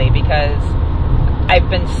mentally because I've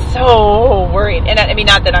been so worried. And I mean,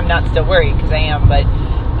 not that I'm not still worried because I am, but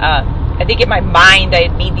I think in my mind I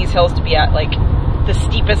need these hills to be at like the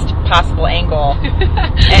steepest possible angle,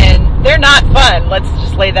 and they're not fun. Let's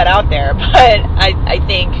just lay that out there. But I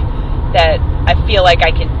think that I feel like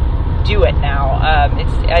I can do it now.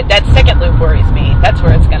 That second loop worries me. That's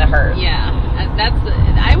where it's going to hurt. Yeah,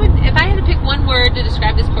 I would if I had to pick one word to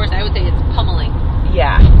describe this course, I would say it's pummeling.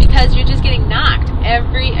 Yeah, because you're just getting knocked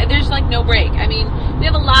there's like no break. I mean, we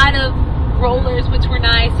have a lot of rollers, which were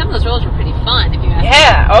nice. Some of those rollers were pretty fun, if you ask me.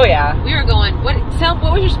 Yeah, oh yeah. We were going, what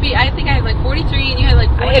was your speed? I think I had like 43 and you had like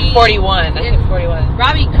 40. I had 41. I think 41.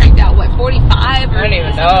 Robbie cranked out, 45? Or I don't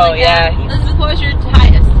even know, like Elizabeth, what was your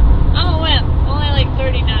highest? Only like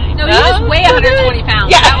 39. No, he was way 120 pounds.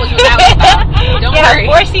 Yeah. That was what that was about. Don't worry.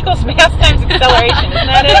 Force equals mass times acceleration. Isn't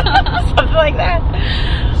that it? Something like that.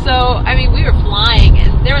 So, I mean, we were flying,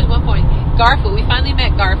 and there was one point, Garfoot, we finally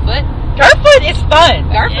met Garfoot. Garfoot is fun.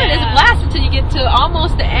 Garfoot is a blast until you get to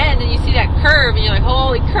almost the end and you see that curve and you're like,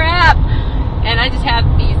 holy crap. And I just have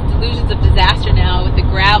these delusions of disaster now with the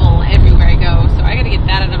gravel everywhere I go. So I got to get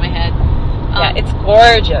that out of my head. Yeah, it's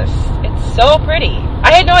gorgeous. It's so pretty.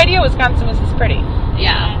 I had no idea Wisconsin was this pretty.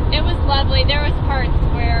 Yeah. It was lovely. There was parts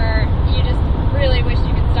where you just really wished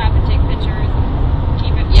you could stop and take pictures and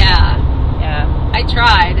keep it. Yeah. Yeah. I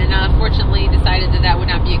tried, and unfortunately decided that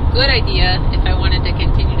would not be a good idea if I wanted to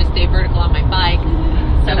continue to stay vertical on my bike.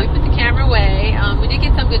 So we put the camera away. We did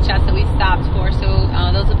get some good shots that we stopped for, so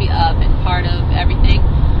those will be up and part of everything.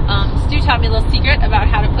 Stu taught me a little secret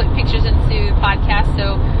about how to put pictures into the podcast,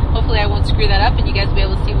 so hopefully I won't screw that up and you guys will be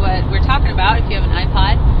able to see what we're talking about if you have an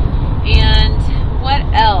iPod. And what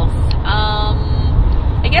else?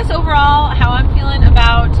 I guess overall, how I'm feeling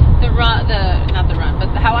about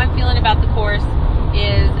how I'm feeling about the course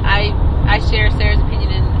is I share Sarah's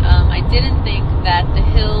opinion, and I didn't think that the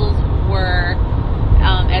hills were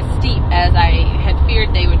as steep as I had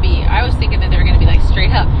feared they would be. I was thinking that they were going to be like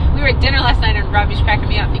straight up. We were at dinner last night, and Robbie's cracking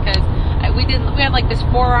me up because we had like this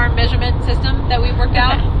forearm measurement system that we worked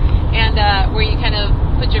out, and where you kind of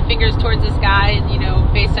put your fingers towards the sky, and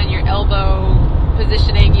based on your elbow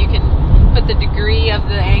positioning, you can put the degree of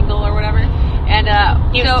the angle or whatever. And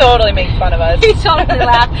he was totally making fun of us. He totally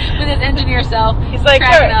laughed with his engineer self. He's like,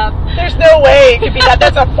 cracking up. There's no way it could be that.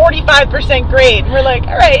 That's a 45% grade. And we're like,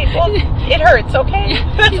 all right, well, it hurts, okay?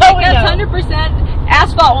 That's all we know. That's 100%.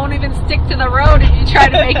 Asphalt won't even stick to the road if you try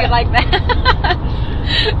to make it like that.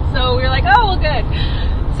 So we were like, oh, well, good.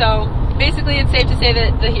 So basically, it's safe to say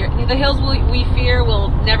that the hills we fear will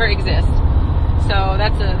never exist. So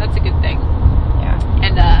that's a good thing.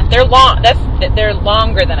 And they're long. They're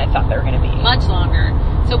longer than I thought they were going to be. Much longer.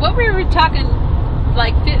 So what we were talking,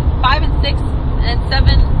 like 5 and 6 and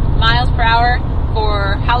 7 miles per hour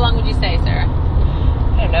for how long would you say, Sarah?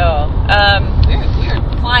 I don't know. We were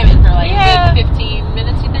climbing for like 15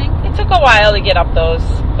 a while to get up those,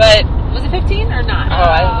 but was it 15 or not? Oh,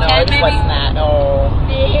 I don't know. 10 It was maybe? less than that. Oh,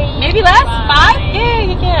 maybe less.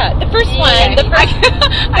 5? Yeah. The first one.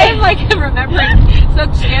 I'm like remembering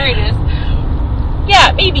such scariness.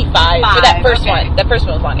 Yeah, maybe 5 for that first okay. one. That first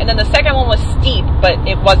one was long, and then the second one was steep, but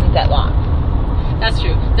it wasn't that long. That's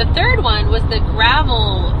true. The third one was the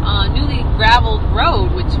newly graveled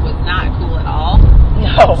road, which was not cool at all.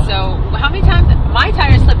 No. So how many times? My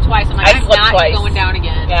tires slipped twice. I'm like, I'm not twice. going down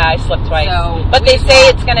again. Yeah, I slipped twice. So but they say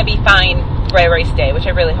it's going to be fine by race day, which I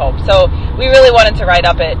really hope. So we really wanted to ride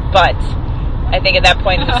up it, but I think at that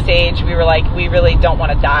point in the stage, we were like, we really don't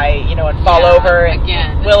want to die, and fall over. And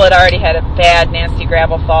again. Will had already had a bad, nasty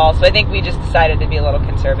gravel fall, so I think we just decided to be a little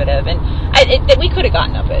conservative, and that we could have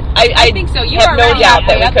gotten up it. I think so. You have no doubt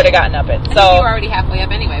that we could have gotten up it. I think you were already halfway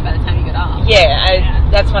up anyway by the time you get off.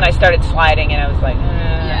 Yeah, that's when I started sliding, and I was like,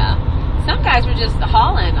 Yeah. Some guys were just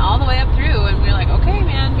hauling all the way up through, and we were like, okay,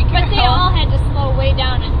 man, be careful. But they all had to slow way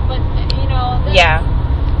down,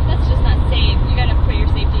 that's just not safe. You got to put your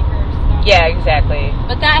safety first. So. Yeah, exactly.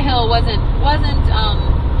 But that hill wasn't.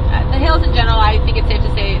 The hills in general, I think it's safe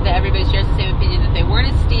to say that everybody shares the same opinion that they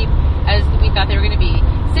weren't as steep as we thought they were going to be.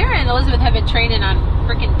 Sarah and Elizabeth have been training on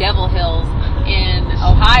freaking devil hills in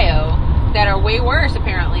Ohio that are way worse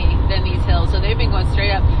apparently than these hills. So they've been going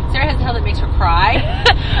straight up. Sarah has a hill that makes her cry.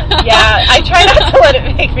 Yeah, I try not to let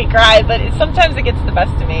it make me cry, but sometimes it gets the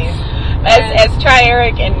best of me. As Try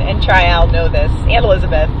Eric and Try Al know this, and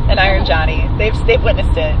Elizabeth and Iron Johnny, they've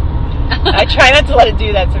witnessed it. I try not to let it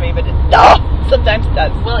do that to me, but sometimes it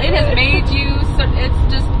does. Well, it has made you.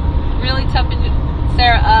 It's just really toughened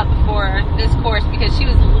Sarah up for this course because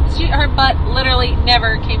her butt literally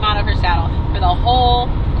never came out of her saddle for the whole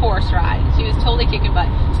course ride. She was totally kicking butt.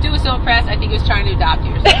 Stu was so impressed. I think he was trying to adopt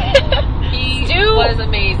you or something. Stu was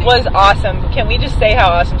amazing. Was awesome. Can we just say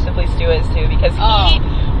how awesome Simply Stu is too? Because he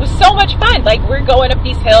was so much fun. Like we're going up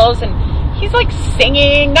these hills and he's like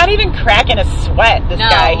singing, not even cracking a sweat. This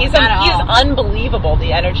guy, he's unbelievable.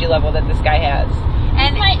 The energy level that this guy has.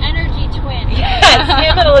 And my energy twin. Yes,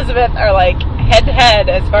 him and Elizabeth are like head to head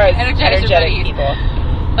as far as energetic people.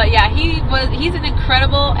 But yeah, he's an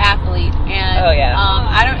incredible athlete, and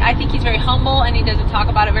I think he's very humble, and he doesn't talk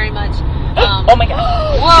about it very much. Oh my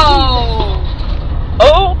God! Whoa!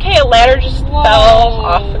 Okay, a ladder just fell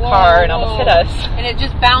off the car and almost hit us, and it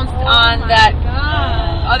just bounced on that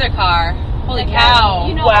other car. Holy cow!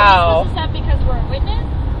 You know, are we supposed to stop because we're a witness?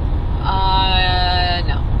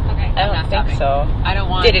 No. Okay. I don't think so. I don't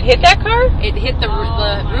want. Did it hit that car? It hit the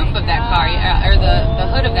roof of that car, or the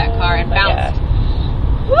hood of that car, and bounced.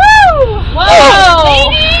 Woo! Whoa!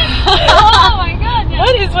 Oh my God!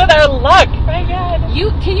 What is with our luck? My God!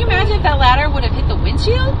 Can you imagine if that ladder would have hit the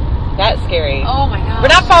windshield? That's scary. Oh my God! We're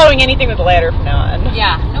not following anything with the ladder from now on.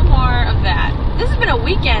 Yeah, no more of that. This has been a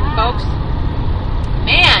weekend, folks.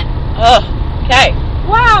 Man. Oh. Okay.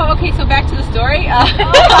 Wow. Okay, so back to the story.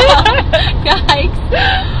 Guys.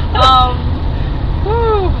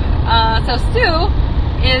 So Stu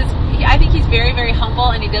I think he's very, very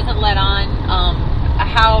humble, and he doesn't let on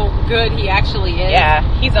how good he actually is. Yeah,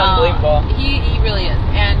 he's unbelievable. He really is,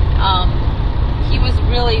 and he was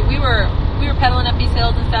really. We were pedaling up these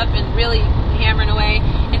hills and stuff, and really hammering away.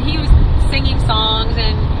 And he was singing songs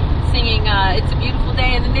and singing "It's a Beautiful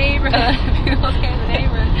Day in the Neighborhood." Beautiful Day in the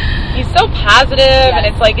Neighborhood. He's so positive, and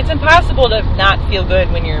it's like it's impossible to not feel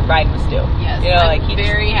good when you're riding with Stu. Yes, I'm he's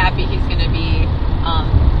very happy he's going to be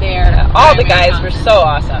there. Yeah, all the guys were so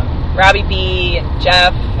awesome. Robbie B and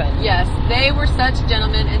Jeff and yes, they were such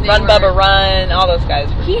gentlemen. And they Run Bubba Run, all those guys.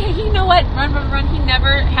 He you know what? Run Bubba Run. He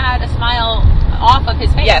never had a smile off of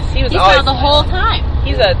his face. Yes, he was always smiled the whole time.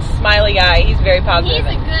 He's a smiley guy. He's very positive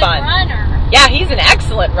and He's a good fun. runner. Yeah, he's an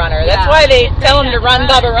excellent runner. That's why they tell him to run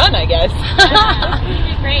Bubba Run, I guess.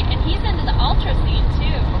 He's great, and he's into the ultra scene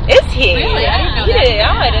too. Is he? Really? I didn't know that.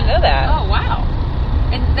 I didn't know that. Oh wow.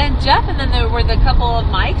 And then Jeff, and then there were the couple of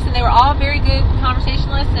Mikes, and they were all very good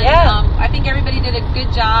conversationalists. And I think everybody did a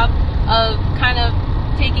good job of kind of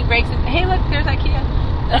taking breaks. And hey, look, there's IKEA.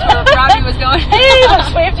 That's where Robbie was going. Hey,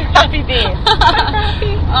 let's wave to Robbie B.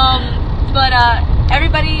 But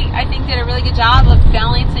everybody, I think, did a really good job of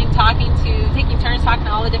balancing, taking turns talking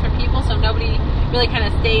to all the different people. So nobody really kind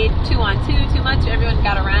of stayed 2-on-2 too much. Everyone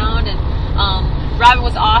got around, and Robbie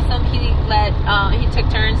was awesome. He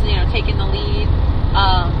took turns, taking the lead.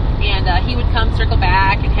 And he would come circle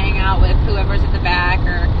back and hang out with whoever's at the back,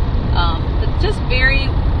 or just very,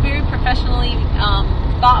 very professionally,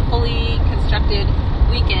 thoughtfully constructed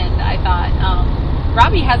weekend. I thought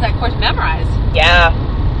Robbie has that course memorized. Yeah,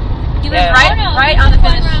 he was right on the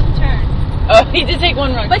finish. Oh, he did take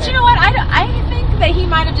one wrong. But you know what? I think that he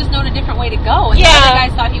might have just known a different way to go. And Yeah. the other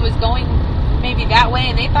guys thought he was going maybe that way,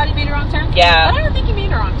 and they thought he made a wrong turn. Yeah. But I don't think he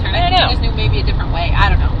made a wrong turn. I think know. he just knew maybe a different way. I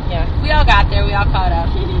don't know. Yeah. We all got there. We all caught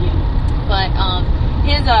up. But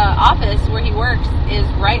his office where he works is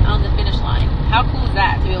right on the finish line. How cool is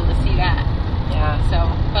that to be able to see that? Yeah. So,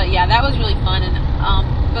 but yeah, that was really fun. And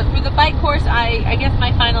but for the bike course, I guess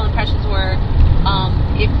my final impressions were,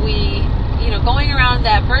 if we, going around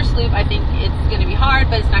that first loop, I think it's going to be hard,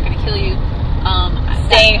 but it's not going to kill you.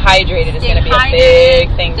 Staying hydrated is going to be a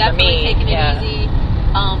big thing for me. Definitely taking it easy.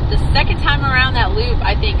 The second time around that loop,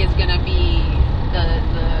 I think is going to be the.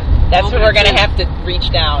 That's when we're going to have to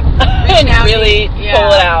reach down and really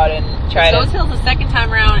pull it out and try those hills the second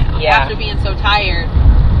time around after being so tired.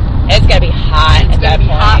 It's going to be hot at that point. It's going to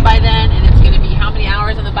be hot by then, and it's going to be how many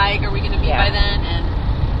hours on the bike are we going to be by then, and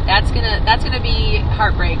that's gonna be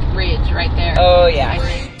heartbreak ridge right there. Oh yeah.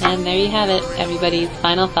 And there you have it, everybody's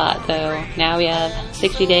final thought. So now we have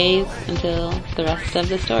 60 days until the rest of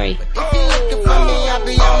the story. If you're looking for me, I'll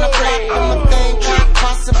be on the block. I'm a thing Geek,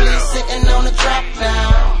 possibly sitting on the drop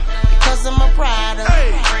down. Because I'm a rider.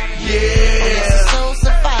 Yeah. I'm a soul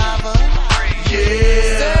survivor.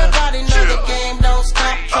 Yeah. So everybody know the game don't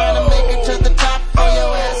stop. Trying to make it to the top or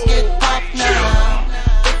your ass get popped now.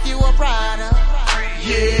 If you a rider.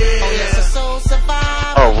 Yeah. Oh, yes, a soul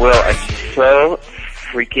survivor. Oh, Will, I'm so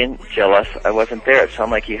freaking jealous I wasn't there. It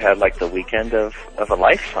sounded like you had like the weekend of a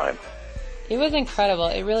lifetime. It was incredible.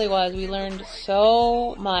 It really was. We learned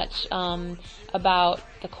so much about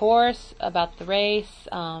the course, about the race,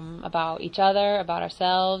 about each other, about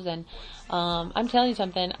ourselves, and I'm telling you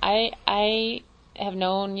something. I have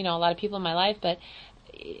known, a lot of people in my life, but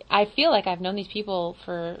I feel like I've known these people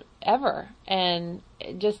forever, and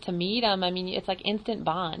just to meet them, I mean, it's like instant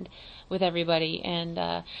bond with everybody, and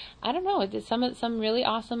I don't know, some really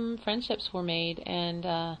awesome friendships were made, and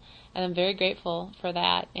I'm very grateful for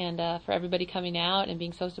that, and for everybody coming out and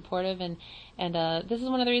being so supportive, and this is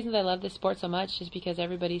one of the reasons I love this sport so much, just because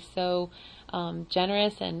everybody's so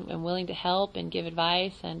generous and willing to help and give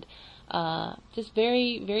advice, and just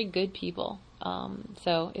very, very good people.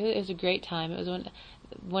 So it was a great time. It was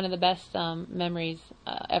one of the best memories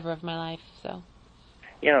ever of my life. So,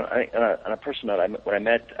 on a personal note, when I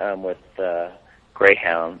met with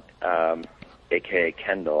Greyhound, aka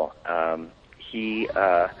Kendall, he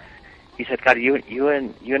said, "God, you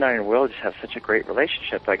and I and Will just have such a great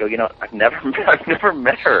relationship." I go, I've never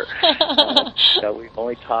met her. We've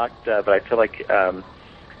only talked, but I feel like.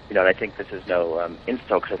 And I think this is no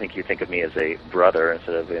insult, because I think you think of me as a brother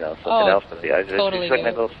instead of something else. But totally she's like my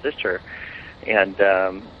little sister, and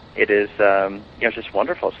it is it's just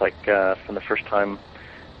wonderful. It's like from the first time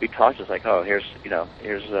we talked, it's like, oh, here's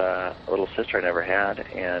a little sister I never had,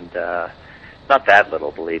 and not that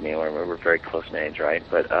little, believe me. We're very close in age, right?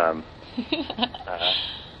 But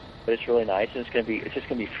it's really nice, and it's just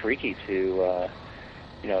gonna be freaky to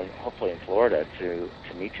hopefully in Florida to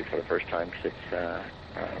meet you for the first time, because it's.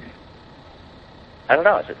 I don't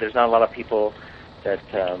know. There's not a lot of people that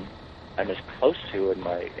I'm as close to in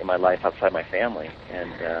my life outside my family,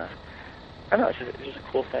 and I don't know. It's just a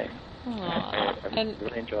cool thing. I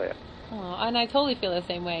really enjoy it. And I totally feel the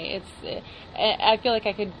same way. I feel like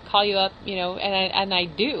I could call you up, and I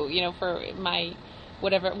do, for my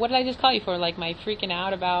whatever. What did I just call you for? Like my freaking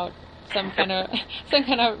out about some kind of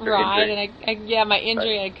ride, and my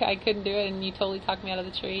injury. Right. I couldn't do it, and you totally talked me out of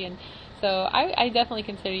the tree, and. So I definitely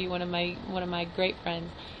consider you one of my great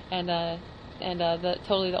friends, and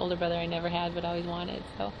totally the older brother I never had but always wanted.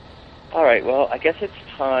 So. All right. Well, I guess it's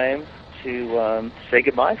time to say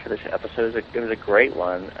goodbye for this episode. It was a great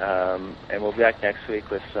one, and we'll be back next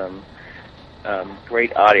week with some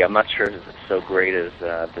great audio. I'm not sure if it's so great as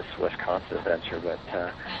this Wisconsin adventure, but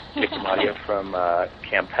get some audio from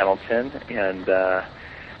Camp Pendleton, and so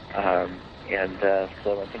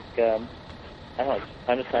I think I don't know. It's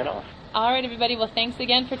time to sign off. All right, everybody. Well, thanks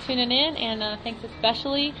again for tuning in, and thanks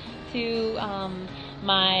especially to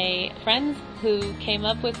my friends who came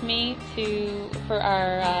up with me for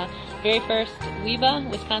our very first WIBA,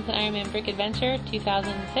 Wisconsin Ironman Brick Adventure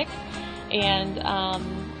 2006. And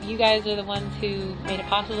you guys are the ones who made it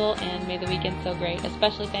possible and made the weekend so great.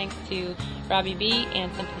 Especially thanks to Robbie B.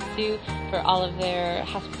 and Simply Sue for all of their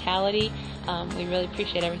hospitality. We really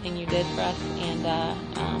appreciate everything you did for us, and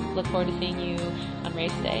look forward to seeing you on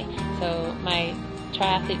race day. So my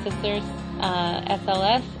triathlete sisters,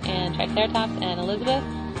 SLS and Triceratops and Elizabeth,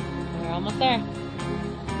 we're almost there.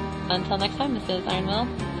 Until next time, this is Iron Will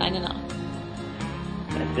signing off.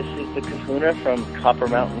 And this is the Kahuna from Copper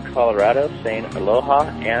Mountain, Colorado, saying aloha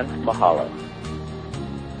and mahalo.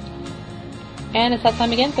 And it's that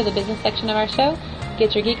time again for the business section of our show.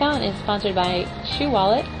 Get Your Geek On is sponsored by Shoe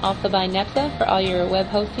Wallet, also by NEPSA for all your web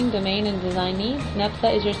hosting, domain, and design needs.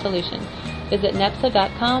 NEPSA is your solution. Visit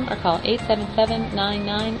nepsa.com or call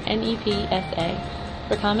 877-99-NEPSA.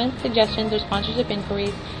 For comments, suggestions, or sponsorship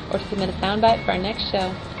inquiries, or to submit a soundbite for our next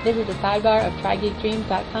show, visit the sidebar of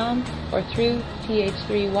trygeekdreams.com or through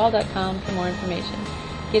th3wall.com for more information.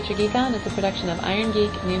 Get Your Geek On is a production of Iron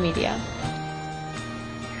Geek New Media.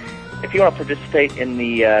 If you want to participate in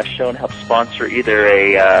the show and help sponsor either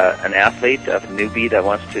an athlete, a newbie that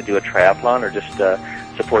wants to do a triathlon, or just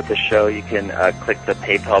support the show, you can click the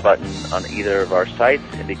PayPal button on either of our sites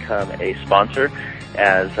and become a sponsor,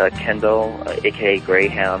 as Kendall, a.k.a.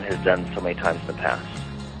 Greyhound, has done so many times in the past.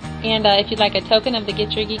 And if you'd like a token of the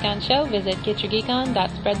Get Your Geek On show, visit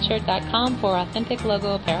getyourgeekon.spreadshirt.com for authentic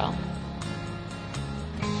logo apparel.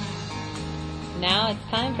 Now it's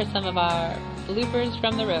time for some of our bloopers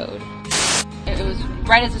from the road. It was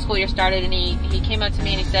right as the school year started, and he came up to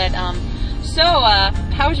me and he said, so,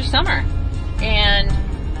 how was your summer? And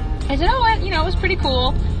I said, oh, it was pretty cool.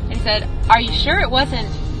 And he said, are you sure it wasn't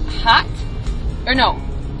hot? Or no,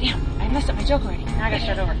 damn, I messed up my joke already. Now I gotta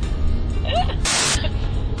start over.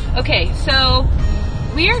 Okay, so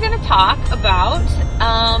we are gonna talk about,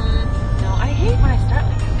 no, I hate when I start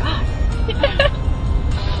like that.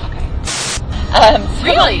 God.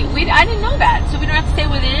 Really? I didn't know that. So we don't have to stay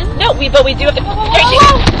within? No, but we do have to.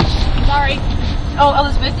 Sorry. Oh,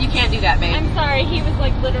 Elizabeth, you can't do that, babe. I'm sorry. He was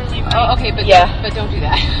like literally. Right. Oh, okay, but don't do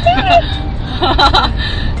that.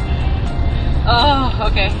 Oh,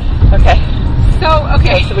 okay. Okay. So,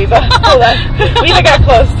 okay. So WIBA got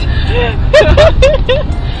closed.